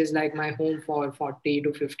camp, which is like my home for 40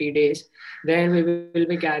 to 50 days, there we will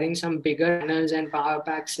be carrying some bigger panels and power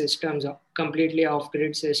pack systems, completely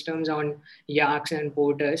off-grid systems on yaks and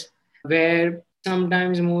porters, where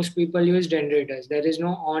sometimes most people use generators. There is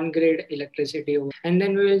no on-grid electricity. And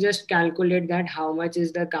then we will just calculate that how much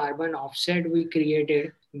is the carbon offset we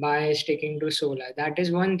created by sticking to solar. That is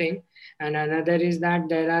one thing. And another is that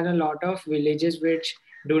there are a lot of villages which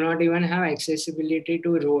do not even have accessibility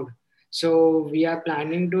to road. So we are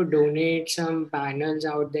planning to donate some panels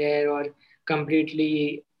out there or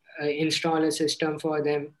completely install a system for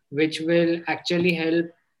them, which will actually help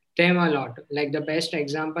them a lot. Like the best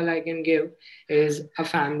example I can give is a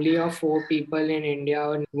family of 4 people in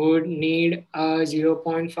India would need a zero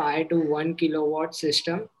point 0.5 to 1 kilowatt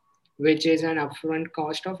system, which is an upfront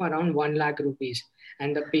cost of around 1 lakh rupees.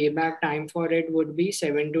 And the payback time for it would be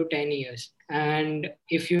 7 to 10 years. And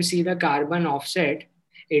if you see the carbon offset,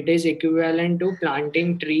 it is equivalent to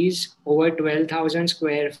planting trees over 12,000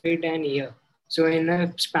 square feet an year. So in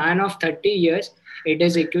a span of 30 years, it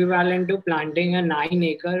is equivalent to planting a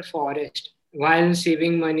 9-acre forest while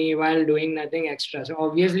saving money, while doing nothing extra. So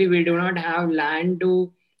obviously, we do not have land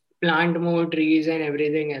to plant more trees and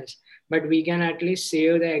everything else, but we can at least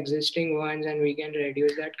save the existing ones and we can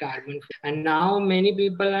reduce that carbon. And now many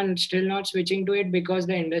people are still not switching to it because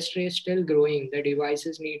the industry is still growing. The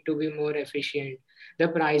devices need to be more efficient. The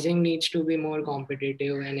pricing needs to be more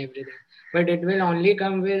competitive and everything. But it will only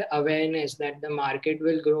come with awareness that the market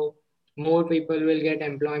will grow, more people will get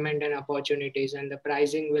employment and opportunities, and the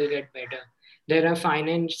pricing will get better. There are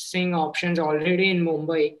financing options already in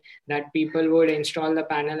Mumbai that people would install the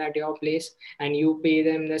panel at your place and you pay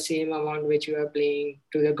them the same amount which you are paying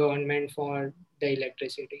to the government for the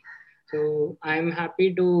electricity. So I'm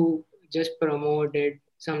happy to just promote it,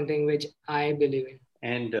 something which I believe in.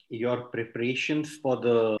 And your preparations for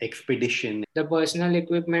the expedition? The personal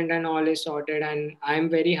equipment and all is sorted, and I'm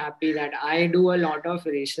very happy that I do a lot of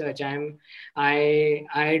research.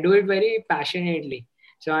 I do it very passionately.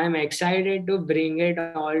 So I'm excited to bring it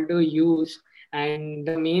all to use. And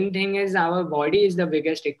the main thing is our body is the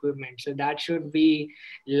biggest equipment. So that should be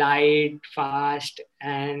light, fast,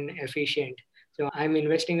 and efficient. So I'm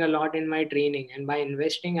investing a lot in my training, and by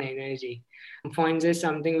investing energy, points is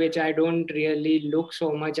something which I don't really look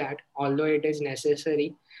so much at, although it is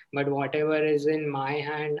necessary. But whatever is in my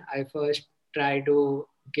hand, I first try to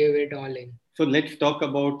give it all in. So let's talk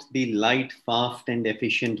about the light, fast, and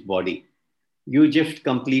efficient body. You just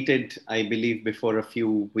completed, I believe, before a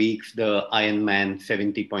few weeks, the Ironman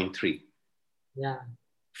 70.3. Yeah.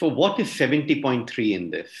 So what is 70.3 in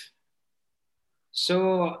this?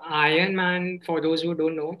 So Ironman, for those who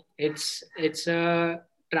don't know, it's a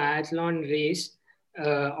triathlon race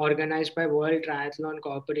organized by World Triathlon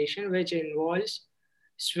Corporation, which involves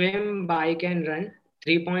swim, bike, and run.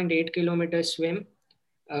 3.8 kilometers swim,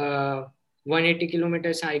 180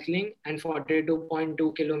 kilometer cycling, and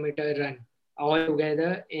 42.2-kilometer run, all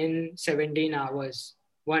together in 17 hours,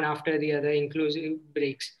 one after the other, inclusive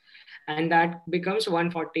breaks. And that becomes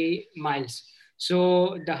 140 miles.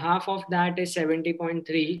 So the half of that is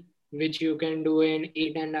 70.3, which you can do in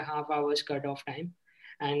 8.5 hours cutoff time.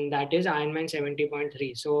 And that is Ironman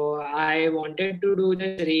 70.3. So I wanted to do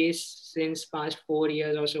this race since past 4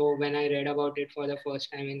 years or so when I read about it for the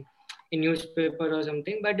first time in newspaper or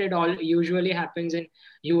something. But it all usually happens in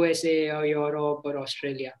USA or Europe or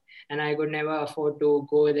Australia. And I could never afford to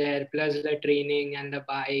go there, plus the training and the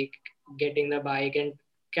bike, getting the bike and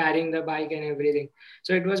carrying the bike and everything.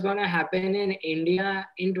 So it was going to happen in India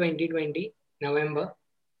in 2020, November.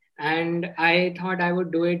 And I thought I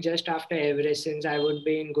would do it just after Everest since I would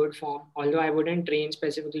be in good form. Although I wouldn't train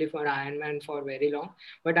specifically for Ironman for very long,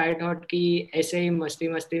 but I thought कि ऐसे ही मस्ती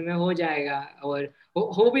मस्ती में हो जाएगा और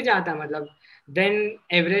हो भी जाता मतलब. Then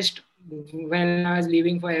Everest, when I was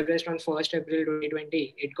leaving for Everest on 1st April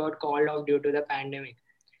 2020, it got called off due to the pandemic.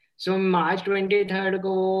 सो मार्च 23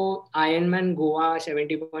 को आयरनमैन गोवा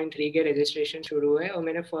 70.3 के रजिस्ट्रेशन शुरू हुए और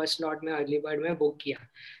मैंने फर्स्ट स्लॉट में अर्ली बर्ड में बुक किया.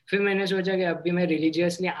 फिर मैंने सोचा कि अब भी मैं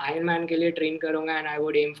रिलीजियसली आयरनमैन के लिए ट्रेन करूंगा and I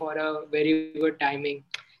would aim for a very good timing,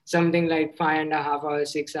 something like 5.5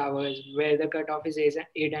 hours 6 hours where the cut off is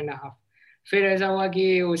 8.5. फिर ऐसा हुआ कि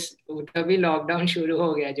उस तभी लॉकडाउन शुरू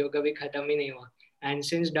हो गया जो कभी खत्म ही नहीं हुआ. And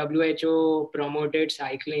since WHO promoted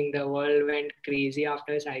cycling, the world went crazy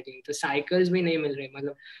after cycling. तो cycles भी नहीं मिल रहे,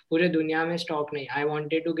 मतलब पूरे दुनिया में स्टॉक नहीं. I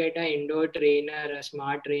wanted to get a indoor trainer, a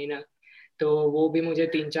smart trainer. तो वो भी मुझे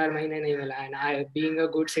 3-4 महीने नहीं मिला. And I, being a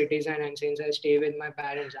good citizen, and since I stay with my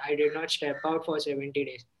parents, I did not step out for 70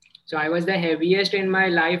 days. So I was the heaviest in my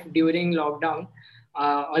life during lockdown.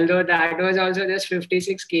 Although that was also just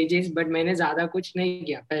 56 kgs, but मैंने ज़्यादा कुछ नहीं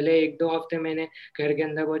किया. पहले 1-2 हफ्ते मैंने घर के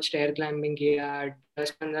अंदर बहुत स्टेयर क्लाइंबिंग किया.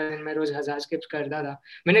 10-15 दिन में रोज 1000 स्किप्स करता था.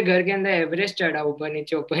 मैंने घर के अंदर एवरेस्ट चढ़ा ऊपर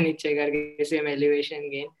नीचे करके सेम एलिवेशन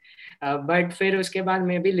गेन. बट फिर उसके बाद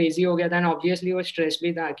मैं भी लेजी हो गया था. ऑब्वियसली वो स्ट्रेस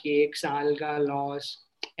भी था कि 1 साल का लॉस,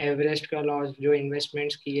 एवरेस्ट का लॉस, जो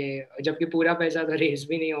इन्वेस्टमेंट्स किए, जबकि पूरा पैसा तो रेस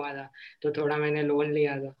भी नहीं हुआ था, तो थोड़ा मैंने लोन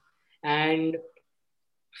लिया था. एंड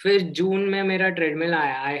फिर जून में मेरा ट्रेडमिल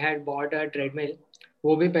आया. I had bought a treadmill.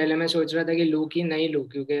 वो भी पहले मैं सोच रहा था कि लूँ कि नहीं लूँ,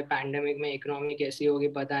 क्योंकि पैंडेमिक में इकोनॉमी कैसी होगी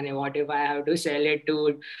पता नहीं. What if I have to sell it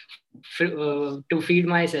to feed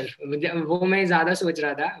myself, वो मैं ज़्यादा सोच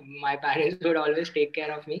रहा था. My parents would always take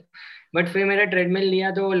care of me. But फिर मेरा ट्रेडमिल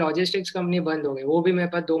लिया तो लॉजिस्टिक्स कंपनी बंद हो गई. वो भी मेरे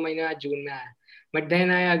पास 2 महीने बाद जून में आया. But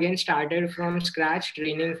then I again started from scratch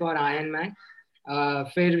training for Ironman.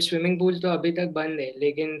 फिर स्विमिंग पूल तो अभी तक बंद है,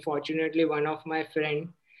 लेकिन fortunately one of my friend,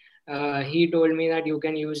 he told me that you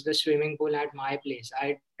can use the swimming pool at my place. I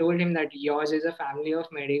told him that yours is a family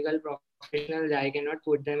of medical professionals. I cannot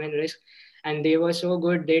put them in risk. And they were so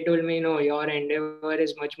good. They told me, no, your endeavor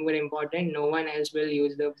is much more important. No one else will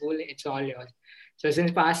use the pool. It's all yours. So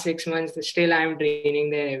since past 6 months, still I am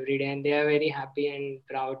training there every day, and they are very happy and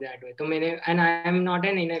proud that way. And I am not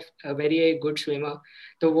a very good swimmer.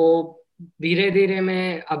 तो वो धीरे धीरे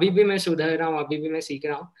मैं अभी भी मैं सुधर रहा हूँ, अभी भी मैं सीख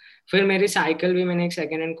रहा हूँ. फिर मेरी साइकिल भी मैंने एक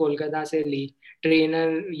सेकेंड हैंड कोलकाता से ली.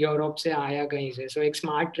 ट्रेनर यूरोप से आया कहीं से. सो एक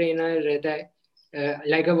स्मार्ट ट्रेनर रहता है,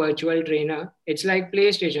 like a virtual trainer. It's like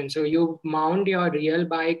PlayStation. So you mount your real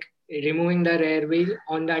bike, removing the rear wheel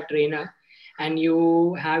on that trainer, and you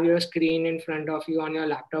have your screen in front of you on your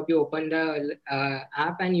laptop. You open the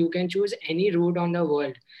app and you can choose any route on the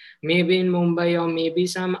world, maybe in Mumbai or maybe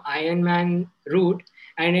some Ironman route,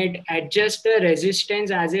 and it adjusts the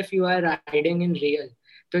resistance as if you are riding in real.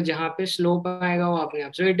 तो जहाँ पे slope आएगा वो अपने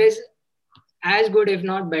आप. So it is as good if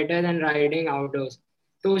not better than riding outdoors.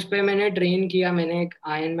 तो उस पर मैंने ट्रेन किया. मैंने एक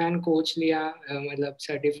आयरनमैन कोच लिया, मतलब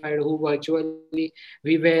certified, who virtually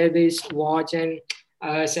we wear this watch and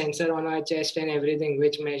sensor on our chest and everything,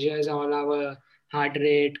 which measures all our heart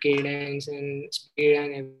rate, cadence and speed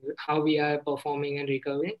and how we are performing and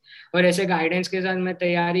recovering. और ऐसे guidance के साथ मैं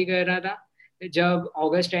तैयारी कर रहा था जब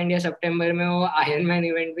अगस्त एंड या सितंबर में वो आयरनमैन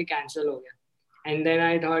इवेंट भी कैंसिल हो गया. एंड देन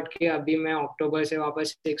आई थॉट कि अभी मैं अक्टूबर से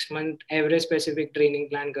वापस 6 month Everest specific training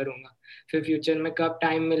plan करूंगा. फिर फ्यूचर में कब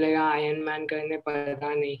टाइम मिलेगा आयरनमैन करने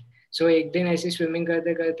पता नहीं. सो एक दिन ऐसी स्विमिंग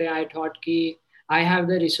करते करते आई थॉट कि I have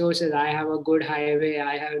the resources, I have a good highway,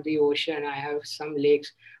 I have the ocean, I have some lakes.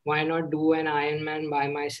 Why not do an Ironman by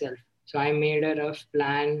myself? So I made a rough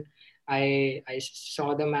plan. I saw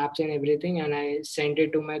the maps and everything, and I sent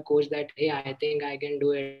it to my coach that, hey, I think I can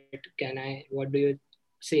do it. What do you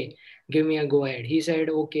say? Give me a go ahead. He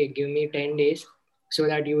said, okay, give me 10 days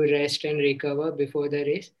so that you will rest and recover before the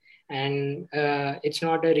race. And it's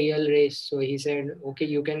not a real race. So he said,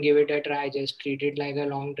 okay, you can give it a try. Just treat it like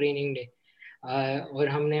a long training day. और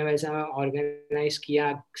हमने वैसा organise किया,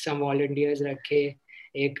 सम volunteers रखे,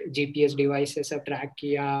 एक GPS device से सब track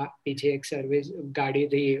किया, पीछे एक सर्विस गाड़ी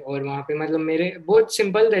थी और वहाँ पे मतलब मेरे बहुत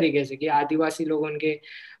सिंपल तरीके से कि आदिवासी लोग उनके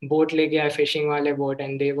बोट लेके आए, फिशिंग वाले boat,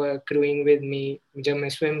 and they were crewing with me जब मैं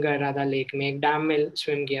स्विम कर रहा था लेक में, एक डैम में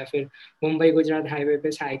स्विम किया, फिर मुंबई गुजरात हाईवे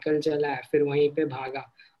पे साइकिल चलाया, फिर वहीं पे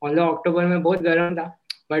भागा। ऑल्दो अक्टूबर में बहुत गर्म था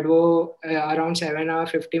बट वो अराउंड 7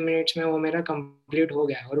 hours 50 minutes में वो मेरा कंप्लीट हो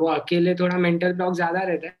गया। और वो अकेले थोड़ा मेंटल ब्लॉक ज्यादा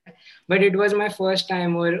रहता है but it was my first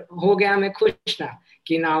time और हो गया, मैं खुश था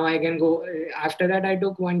कि now I can go. After that I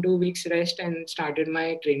took 1-2 weeks rest and started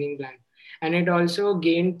my training plan, and it also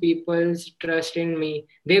gained people's trust in me.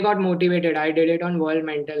 They got motivated. I did it on World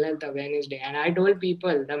Mental Health Awareness Day, and I told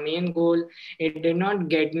people the main goal, it did not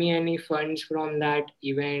get me any funds from that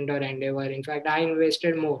event or endeavor. In fact, I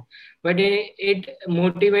invested more, but it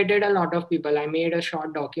motivated a lot of people. I made a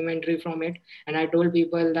short documentary from it, and I told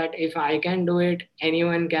people that if I can do it,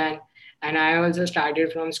 anyone can. And I also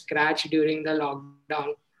started from scratch during the lockdown,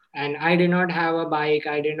 and I did not have a bike,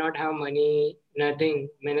 I did not have money, nothing.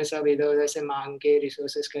 मैंने सब इधर उधर से मांग के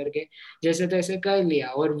resources करके जैसे तैसे कर लिया।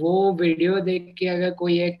 और वो वीडियो देख के अगर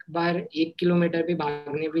कोई एक बार 1 किलोमीटर भी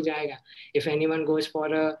भागने भी जाएगा, if anyone goes for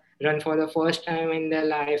a run for the first time in their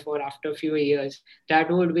life or after few years,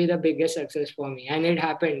 that would be the biggest success for me, and it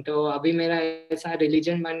happened. तो अभी मेरा ऐसा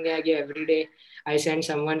religion बन गया कि every day I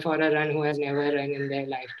send someone for a run who has never run in their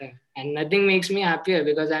lifetime, and nothing makes me happier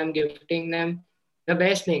because I'm gifting them the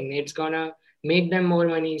best thing. It's gonna make them more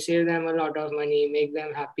money, save them a lot of money, make them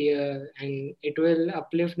happier, and it will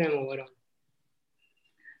uplift them overall.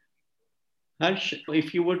 Harsh,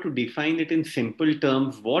 if you were to define it in simple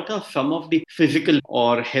terms, what are some of the physical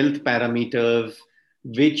or health parameters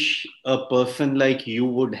which a person like you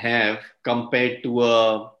would have compared to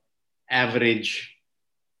a average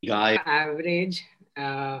guy? Average,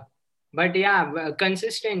 but yeah,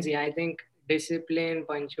 consistency. I think discipline,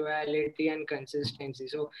 punctuality, and consistency.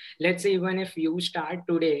 So let's say even if you start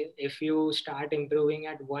today, if you start improving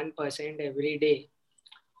at 1% every day,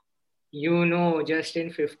 just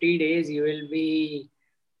in 50 days you will be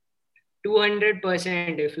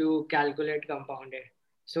 200% if you calculate compounded.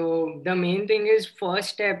 So the main thing is first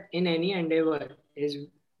step in any endeavor is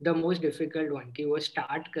the most difficult one कि वो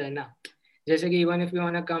start करना. जैसे कि even if you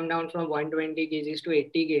want to come down from 120 kgs to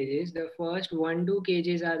 80 kgs, the first 1-2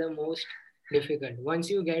 kgs are the most difficult. Once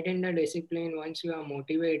you get in the discipline, once you are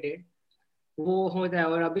motivated, वो होता है।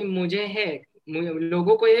 और अभी मुझे है,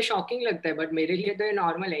 लोगों को ये शॉकिंग लगता है बट मेरे लिए तो ये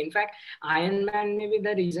नॉर्मल है। इनफैक्ट आयरन मैन में भी the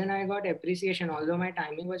reason I got appreciation, although my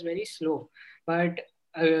timing was very slow but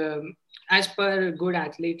as per good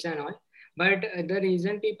athletes and all, but the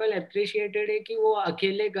reason people appreciated है कि वो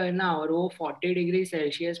अकेले करना और वो 40 डिग्री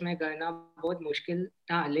सेल्सियस में करना बहुत मुश्किल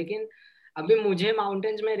था। लेकिन अभी मुझे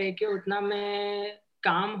माउंटेन्स में रह के उतना मैं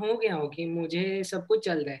काम हो गया हो कि मुझे सब कुछ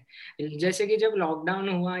चल रहा है। जैसे कि जब लॉकडाउन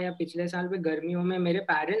हुआ या पिछले साल पे गर्मियों में मेरे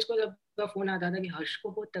पेरेंट्स को सबका फोन आता था कि हर्ष को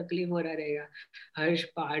बहुत तकलीफ हो रहा रहेगा, हर्ष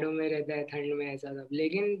पहाड़ों में रहता है ठंड में, ऐसा सब।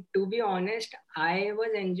 लेकिन to be honest I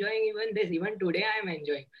was enjoying even this, even today I am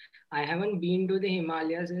enjoying. I haven't been to the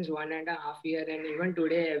Himalayas since 1.5 years, and even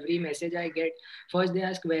today, every message I get, first they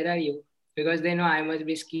ask, "Where are you?" Because they know I must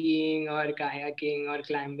be skiing or kayaking or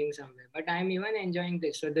climbing somewhere. But I'm even enjoying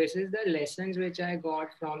this. So this is the lessons which I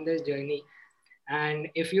got from this journey. And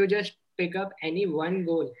if you just pick up any one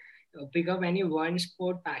goal, pick up any one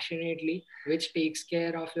sport passionately, which takes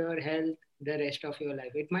care of your health the rest of your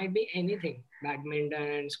life. It might be anything,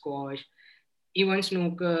 badminton, squash, even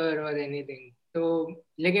snooker or anything. तो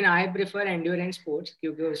लेकिन I prefer endurance sports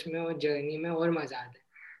क्योंकि उसमें वो journey में और मजा आता है,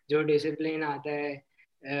 जो डिसिप्लिन आता है.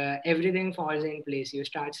 Everything falls in place. You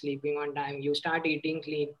start sleeping on time, you start eating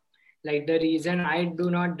clean. Like the reason I do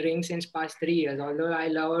not drink since past 3 years, although I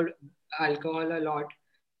loved alcohol a lot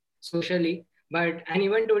socially, but and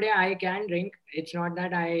even today I can drink. It's not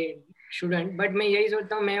that I shouldn't, but मैं यही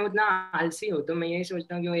सोचता हूँ, मैं उतना आलसी हूँ तो मैं यही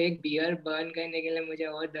सोचता हूँ कि वो एक बियर बर्न करने के लिए मुझे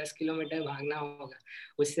और 10 किलोमीटर भागना होगा,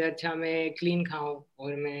 उससे अच्छा मैं क्लीन खाऊं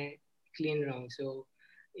और मैं क्लीन रहूं. So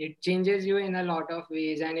it changes you in a lot of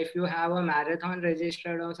ways, and if you have a marathon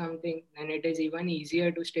registered or something, then it is even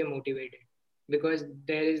easier to stay motivated because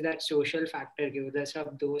there is that social factor कि उधर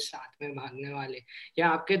सब दोस्त साथ में भागने वाले, या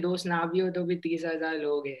आपके दोस्त ना भी हो तो भी 30,000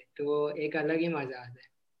 लोग हैं, तो एक अलग ही मजा आता है.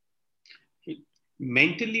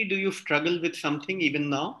 Mentally, do you struggle with something even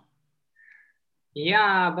now?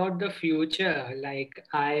 Yeah, about the future, like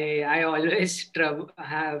I always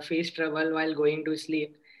have faced trouble while going to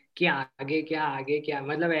sleep कि आगे क्या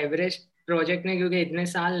मतलब एवरेस्ट प्रोजेक्ट ने क्योंकि इतने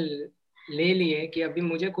साल ले लिए कि अभी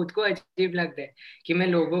मुझे खुद को अजीब लगता है कि मैं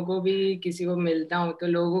लोगों को भी किसी को मिलता हूँ तो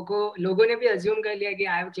लोगों ने भी अज्यूम कर लिया कि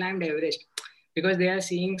I have climbed Everest. because they are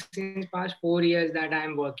seeing since past 4 years that I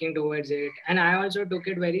am working towards it. And I also took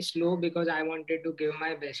it very slow because I wanted to give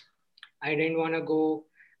my best. I didn't want to go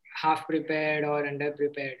half prepared or under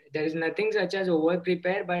prepared. There is nothing such as over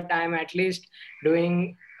prepared, but I'm at least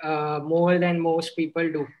doing more than most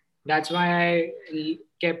people do. That's why I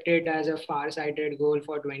kept it as a far sighted goal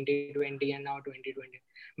for 2020 and now 2020.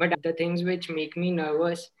 But the things which make me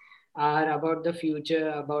nervous are about the future,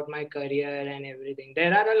 about my career and everything.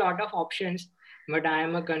 There are a lot of options, but I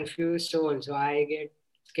am a confused soul. So I get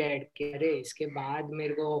scared कि अरे इसके बाद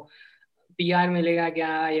मेरे को PR मिलेगा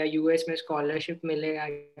क्या, या US में स्कॉलरशिप मिलेगा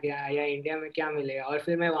क्या, या इंडिया में क्या मिलेगा, और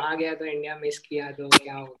फिर मैं वहां गया तो इंडिया मिस किया तो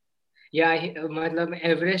क्या होगा, या मतलब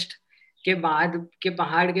एवरेस्ट के बाद के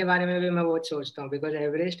पहाड़ के बारे में भी मैं बहुत सोचता हूँ, because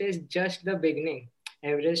Everest is just the beginning.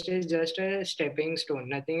 Everest is just a stepping stone.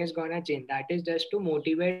 Nothing is gonna change. That is just to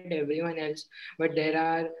motivate everyone else. But there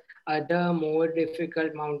are other more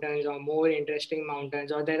difficult mountains or more interesting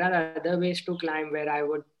mountains, or there are other ways to climb where I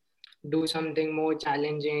would do something more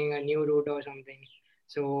challenging, a new route or something.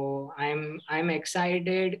 So I'm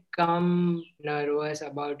excited, come nervous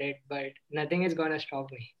about it, but nothing is gonna stop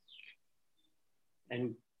me.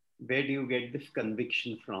 And where do you get this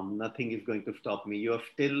conviction from? Nothing is going to stop me. You're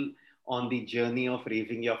still on the journey of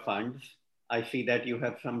raising your funds. I see that you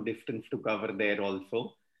have some distance to cover there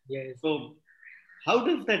also. Yes. So how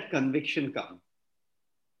does that conviction come?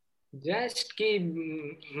 Just कि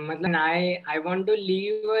मतलब I want to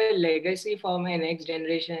leave a legacy for my next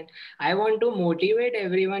generation. I want to motivate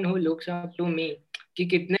everyone who looks up to me कि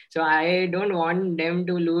कितने. So I don't want them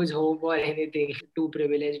to lose hope or anything, too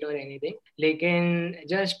privileged or anything. लेकिन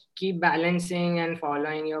just keep balancing and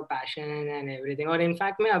following your passion and everything. Or in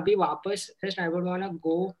fact मैं अभी वापस just I would want to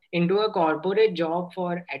go into a corporate job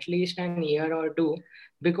for at least an year or two,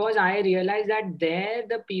 because I realized that there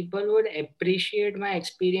the people would appreciate my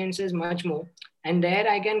experiences much more, and there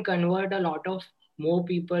I can convert a lot of more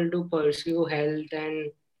people to pursue health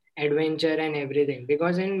and adventure and everything.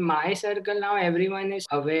 Because in my circle now everyone is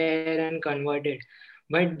aware and converted,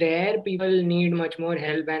 but there people need much more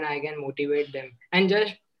help and I can motivate them, and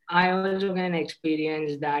just I also can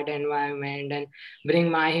experience that environment and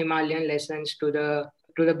bring my Himalayan lessons to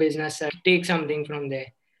the business side, take something from there.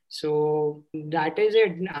 So that is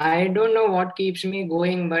it. I don't know what keeps me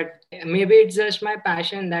going, but maybe it's just my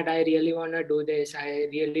passion that I really want to do this. I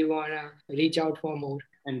really want to reach out for more.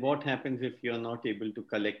 And what happens if you're not able to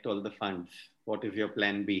collect all the funds? What is your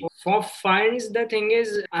plan B? For funds, the thing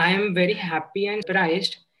is, I am very happy and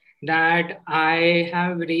surprised that I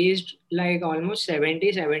have raised like almost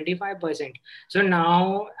 70-75%. So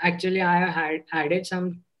now actually I had added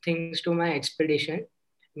some things to my expedition.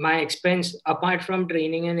 My expense, apart from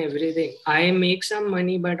training and everything, I make some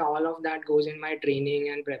money, but all of that goes in my training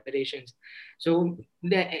and preparations. So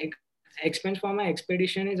the expense for my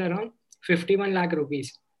expedition is around 51 lakh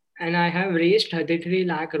rupees, and I have raised 33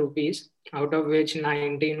 lakh rupees, out of which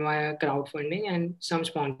 19 via crowdfunding and some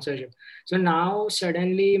sponsorship. So now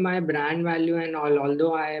suddenly my brand value and all,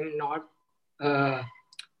 although I am not uh,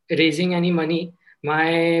 raising any money,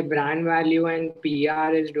 my brand value and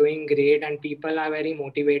PR is doing great, and people are very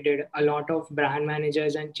motivated. A lot of brand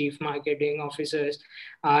managers and chief marketing officers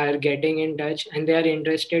are getting in touch, and they are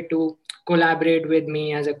interested to collaborate with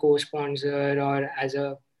me as a co-sponsor or as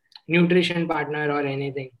a nutrition partner or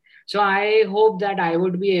anything. So I hope that I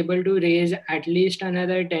would be able to raise at least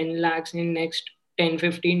another 10 lakhs in next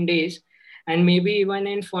 10-15 days, and maybe even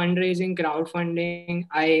in fundraising, crowdfunding,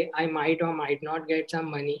 I might or might not get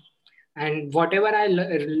some money, and whatever I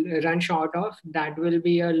run short of, that will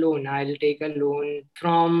be a loan. I'll take a loan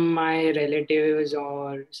from my relatives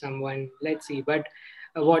or someone, let's see. But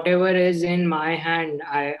whatever is in my hand,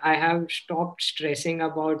 I have stopped stressing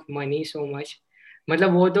about money so much.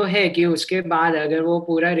 मतलब वो तो है कि उसके बाद अगर वो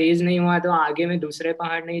पूरा रेज नहीं हुआ तो आगे मैं दूसरे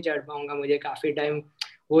पहाड़ नहीं चढ़ पाऊंगा, मुझे काफी टाइम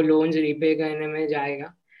वो लोन्स रीपे करने में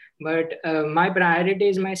जाएगा. But my priority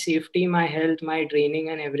is my safety, my health, my training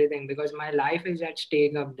and everything, because my life is at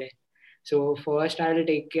stake up there. So first I'll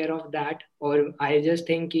take care of that, or I just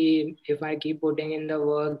think if I keep putting in the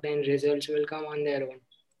work, then results will come on their own.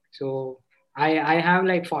 So I have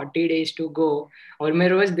like 40 days to go. और मैं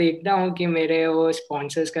रोज देखता हूँ कि मेरे वो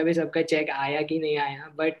sponsors का भी सबका चेक आया कि नहीं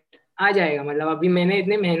आया, बट आ जाएगा. मतलब अभी मैंने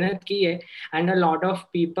इतनी मेहनत की है, and a lot of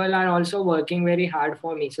people are also working very hard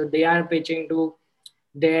for me, so they are pitching to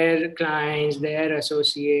their clients, their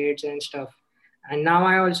associates and stuff. And now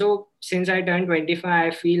I also, since I turned 25, I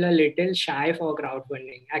feel a little shy for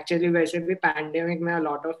crowdfunding. Actually, वैसे भी pandemic में a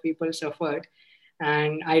lot of people suffered,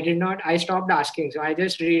 and I stopped asking. So I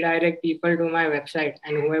just redirect people to my website,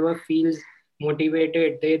 and whoever feels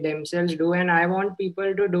motivated. They themselves do, and I want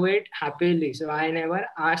people to do it happily. So I never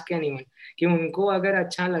ask anyone कि उनको अगर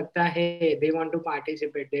अच्छा लगता है, they want to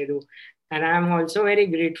participate, they do. And I am also very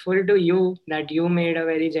grateful to you that you made a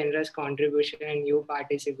very generous contribution and you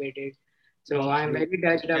participated. So I'm very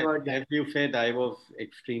touched about that. As you said, I was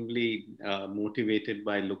extremely motivated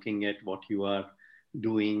by looking at what you are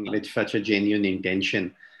doing with such a genuine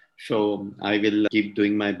intention. So I will keep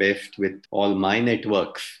doing my best with all my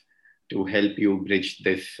networks to help you bridge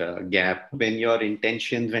this gap. When your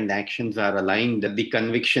intentions and actions are aligned, the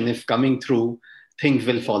conviction is coming through, things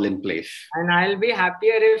will fall in place. And I'll be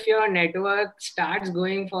happier if your network starts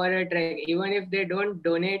going for a trek, even if they don't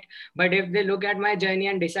donate. But if they look at my journey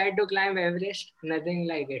and decide to climb Everest, nothing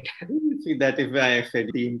like it. See, that is why I said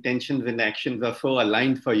the intentions and actions are so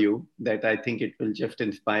aligned for you that I think it will just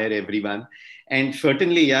inspire everyone. And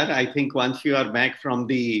certainly, yeah, I think once you are back from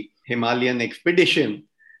the Himalayan expedition,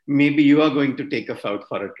 maybe you are going to take us out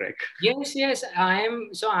for a trek. Yes, I am.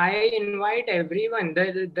 So I invite everyone.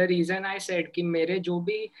 The reason I said कि मेरे जो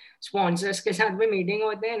भी sponsors के साथ भी meeting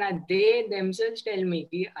होते हैं ना, they themselves tell me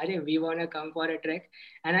कि अरे we wanna come for a trek,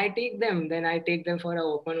 and I take them. Then I take them for a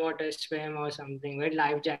open water swim or something with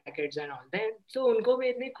life jackets and all. Then so उनको भी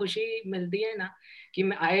इतनी खुशी मिलती है ना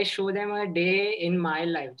कि I show them a day in my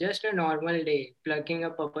life, just a normal day, plucking a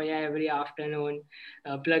papaya every afternoon,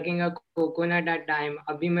 plucking a coconut at time.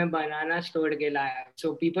 अभी मैं bananas तोड़ के लाया.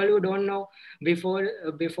 So people who don't know,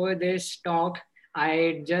 before this talk,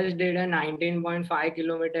 I just did a 19.5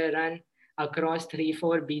 kilometer run across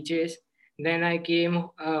 3-4 beaches. Then I came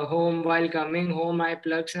home. While coming home, I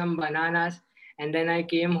plucked some bananas, and then I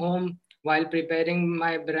came home. While preparing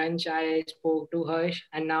my brunch, I spoke to Harsh,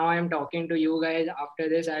 and now I'm talking to you guys. After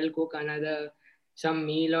this, I'll cook some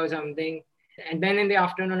meal or something, and then in the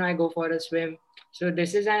afternoon I go for a swim. So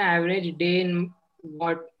this is an average day in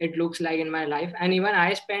what it looks like in my life. And even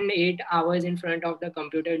I spend 8 hours in front of the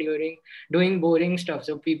computer during doing boring stuff.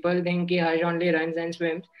 So people think कि Harsh only runs and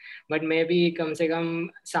swims, but maybe कम से कम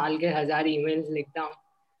साल के 1000 emails लिखता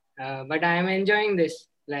हूँ. But I am enjoying this,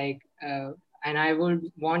 and I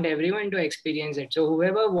would want everyone to experience it. So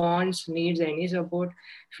whoever needs any support,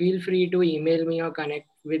 feel free to email me or connect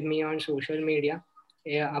with me on social media,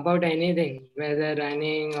 yeah, about anything, whether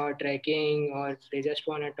running or trekking, or they just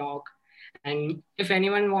want to talk. And if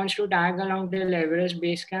anyone wants to tag along till Everest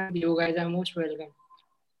Base Camp, you guys are most welcome.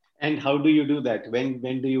 And how do you do that? When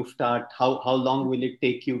do you start? How long will it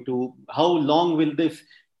take you to? How long will this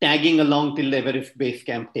tagging along till Everest Base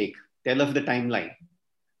Camp take? Tell us the timeline.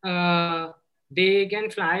 They can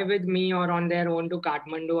fly with me or on their own to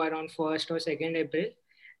Kathmandu around 1st or 2nd April.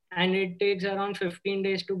 And it takes around 15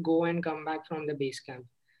 days to go and come back from the base camp.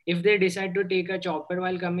 If they decide to take a chopper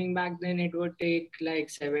while coming back, then it would take like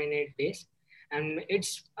 7-8 days. And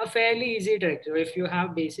it's a fairly easy trek. So if you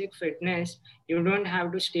have basic fitness, you don't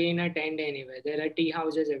have to stay in a tent anywhere. There are tea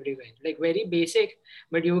houses everywhere, like very basic,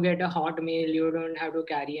 but you get a hot meal. You don't have to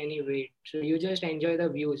carry any weight. So you just enjoy the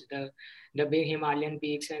views, the big Himalayan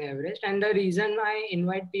peaks and Everest. And the reason I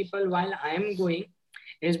invite people while I'm going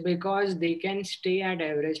is because they can stay at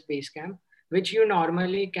Everest Base Camp, which you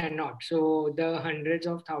normally cannot. So the hundreds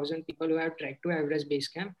of thousands people who have trekked to Everest Base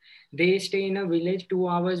Camp, they stay in a village 2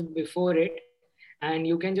 hours before it, and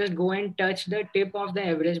you can just go and touch the tip of the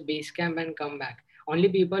Everest Base Camp and come back. Only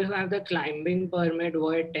people who have the climbing permit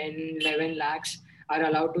worth 10, 11 lakhs are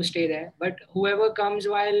allowed to stay there. But whoever comes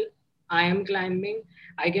while I am climbing,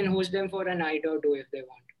 I can host them for a night or two if they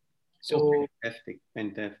want. So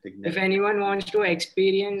fantastic. If anyone wants to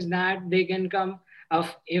experience that, they can come.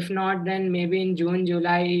 If not, then maybe in June,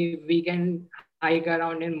 July, we can hike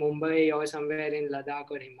around in Mumbai or somewhere in Ladakh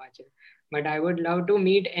or Himachal. But I would love to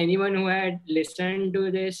meet anyone who had listened to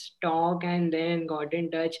this talk and then got in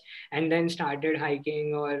touch and then started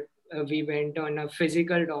hiking, or we went on a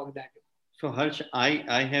physical talk that way. So Harsh,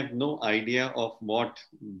 I have no idea of what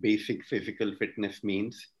basic physical fitness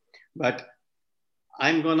means, but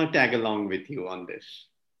I'm going to tag along with you on this.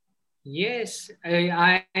 Yes,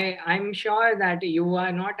 I'm sure that you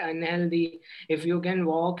are not unhealthy. If you can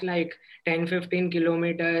walk like 10-15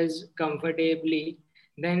 kilometers comfortably,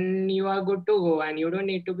 then you are good to go, and you don't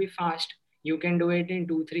need to be fast. You can do it in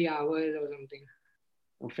 2-3 hours or something.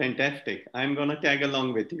 Oh, fantastic. I'm going to tag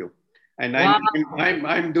along with you. And wow.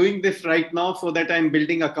 I'm doing this right now so that I'm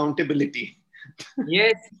building accountability.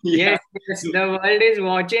 Yes. The world is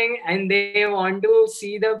watching and they want to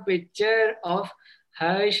see the picture of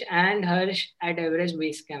Harsh and Harsh at Everest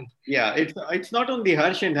Base Camp. Yeah, it's not only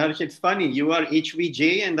Harsh and Harsh. It's funny. You are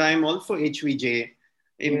HVJ and I'm also HVJ.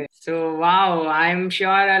 So, wow, I'm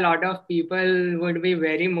sure a lot of people would be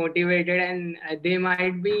very motivated and they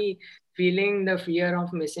might be feeling the fear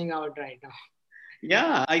of missing out right now.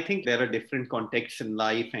 Yeah, I think there are different contexts in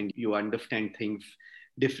life and you understand things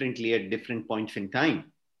differently at different points in time.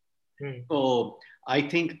 Hmm. So I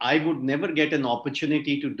think I would never get an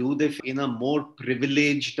opportunity to do this in a more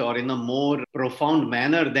privileged or in a more profound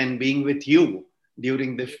manner than being with you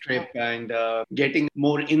during this trip and getting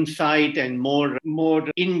more insight and more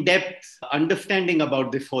in-depth understanding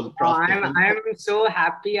about this whole Oh, process. I'm so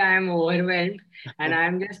happy. I'm overwhelmed, and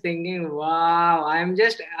I'm just thinking, wow.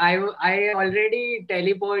 I already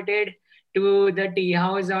teleported to the tea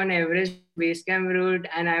house on Everest Base Camp route,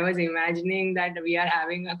 and I was imagining that we are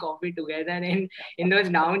having a coffee together in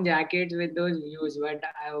those down jackets with those views. But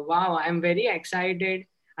wow, I'm very excited.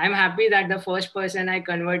 I'm happy that the first person I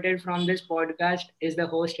converted from this podcast is the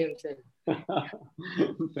host himself.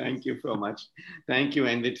 Thank you so much. Thank you.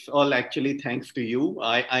 And it's all actually thanks to you.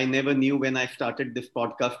 I never knew when I started this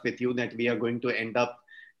podcast with you that we are going to end up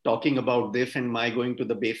talking about this and my going to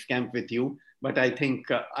the base camp with you. But I think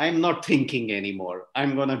I'm not thinking anymore.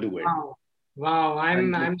 I'm going to do it. Wow. Wow.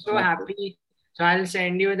 I'm I'm just so gonna do it. happy. So I'll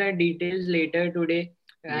send you the details later today,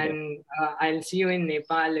 Yes. and I'll see you in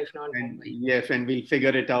Nepal, if not And Mumbai. yes, and we'll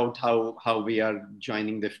figure it out how we are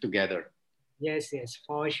joining this together. Yes, yes,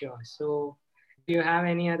 for sure. So do you have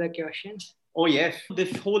any other questions? Oh, yes.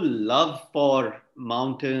 This whole love for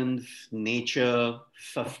mountains, nature,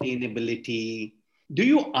 sustainability. Do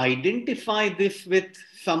you identify this with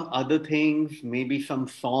some other things? Maybe some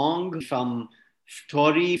song, some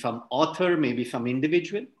story, some author, maybe some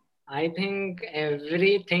individual? I think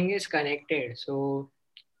everything is connected. So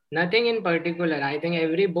nothing in particular. I think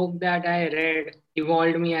every book that I read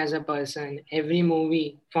evolved me as a person. Every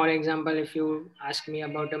movie, for example, if you ask me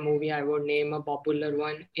about a movie, I would name a popular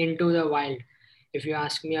one, Into the Wild. If you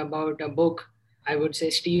ask me about a book, I would say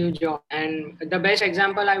Steve Jobs. And the best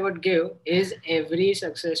example I would give is every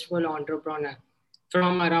successful entrepreneur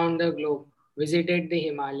from around the globe visited the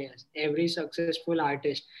Himalayas, every successful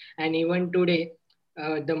artist. And even today,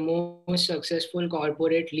 the most successful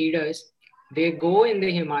corporate leaders, they go in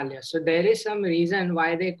the Himalayas. So there is some reason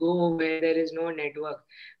why they go where there is no network,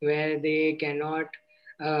 where they cannot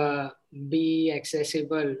be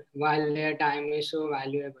accessible while their time is so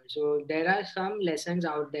valuable. So there are some lessons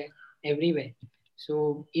out there everywhere.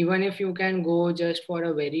 So even if you can go just for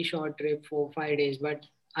a very short trip, 4 5 days, but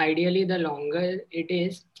ideally the longer it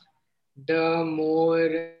is, the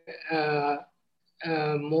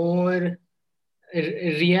more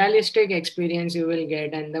realistic experience you will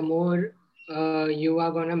get, and the more you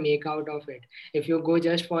are gonna make out of it. If you go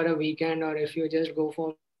just for a weekend, or if you just go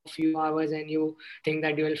for few hours and you think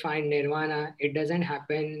that you will find nirvana, it doesn't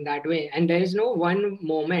happen that way. And there is no one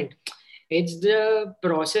moment, it's the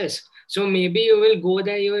process. So maybe you will go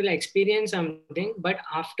there, you will experience something, but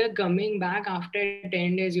after coming back after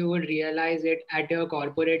 10 days, you would realize it at your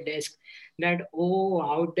corporate desk that, oh,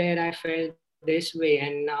 out there I felt this way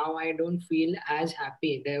and now I don't feel as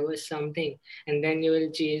happy. There was something. And then you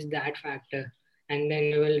will chase that factor, and then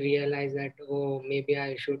you will realize that, oh, maybe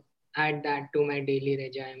I should add that to my daily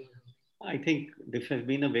regime. I think this has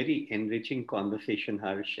been a very enriching conversation,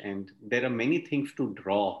 Harsh, and there are many things to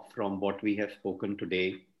draw from what we have spoken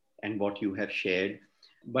today and what you have shared.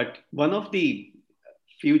 But one of the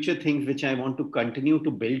future things which I want to continue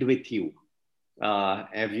to build with you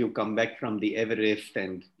as you come back from the Everest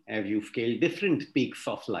and as you scale different peaks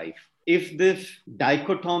of life is this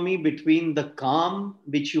dichotomy between the calm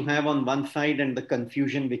which you have on one side and the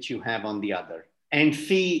confusion which you have on the other, and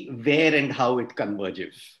see where and how it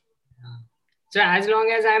converges. So as long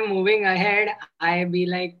as I'm moving ahead, I be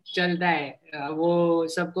like चलता है, वो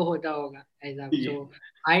सबको होता होगा ऐसा. Yeah. So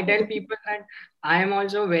I tell people that I am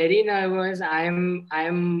also very nervous. I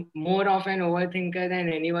am more of an overthinker than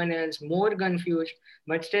anyone else, more confused.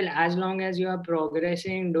 But still, as long as you are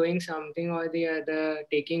progressing, doing something or the other,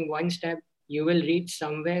 taking one step, you will reach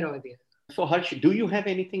somewhere or the other. So, Harsh, do you have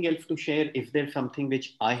anything else to share? Is there something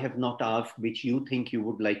which I have not asked, which you think you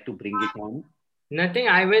would like to bring it on? Nothing.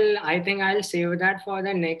 I think I'll save that for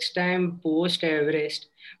the next time post Everest.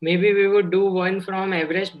 Maybe we would do one from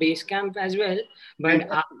Everest base camp as well. But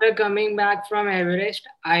Fantastic. after coming back from Everest,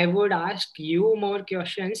 I would ask you more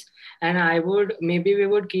questions, and maybe we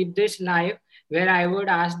would keep this live where I would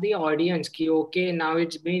ask the audience, ki, okay, now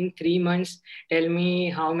it's been 3 months. Tell me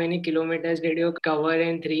how many kilometers did you cover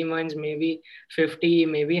in 3 months? Maybe 50,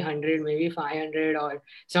 maybe 100, maybe 500, or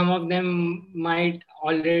some of them might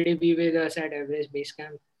already be with us at Everest Base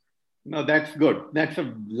Camp. No, that's good. That's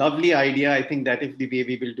a lovely idea. I think that is the way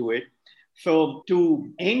we will do it. So,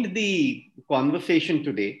 to end the conversation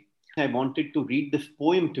today, I wanted to read this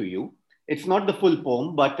poem to you. It's not the full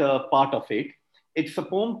poem, but a part of it. It's a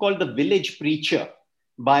poem called The Village Preacher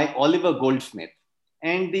by Oliver Goldsmith.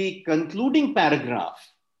 And the concluding paragraph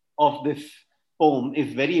of this poem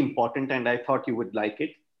is very important, and I thought you would like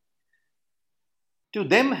it. To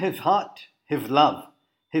them his heart, his love,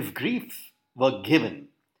 his griefs were given,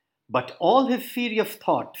 but all his serious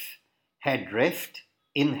thoughts had rest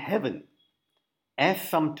in heaven, as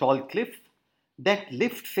some tall cliff that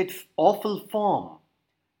lifts its awful form,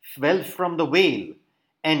 swells from the vale,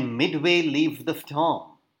 and midway leaves the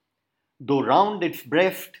storm. Though round its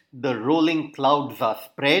breast the rolling clouds are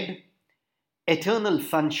spread, eternal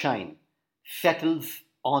sunshine settles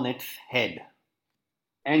on its head.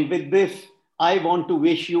 And with this, I want to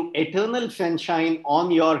wish you eternal sunshine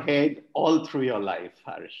on your head all through your life,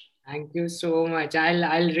 Harsh. Thank you so much.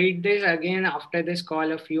 I'll read this again after this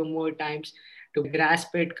call a few more times to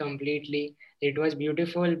grasp it completely. It was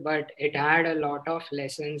beautiful, but it had a lot of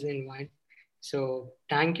lessons in one. So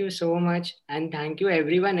thank you so much, and thank you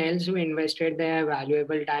everyone else who invested their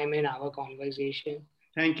valuable time in our conversation.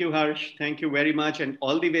 Thank you, Harsh. Thank you very much, and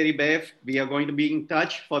all the very best. We are going to be in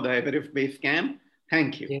touch for the Everest Base Camp.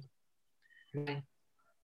 Thank you. Yeah. Bye.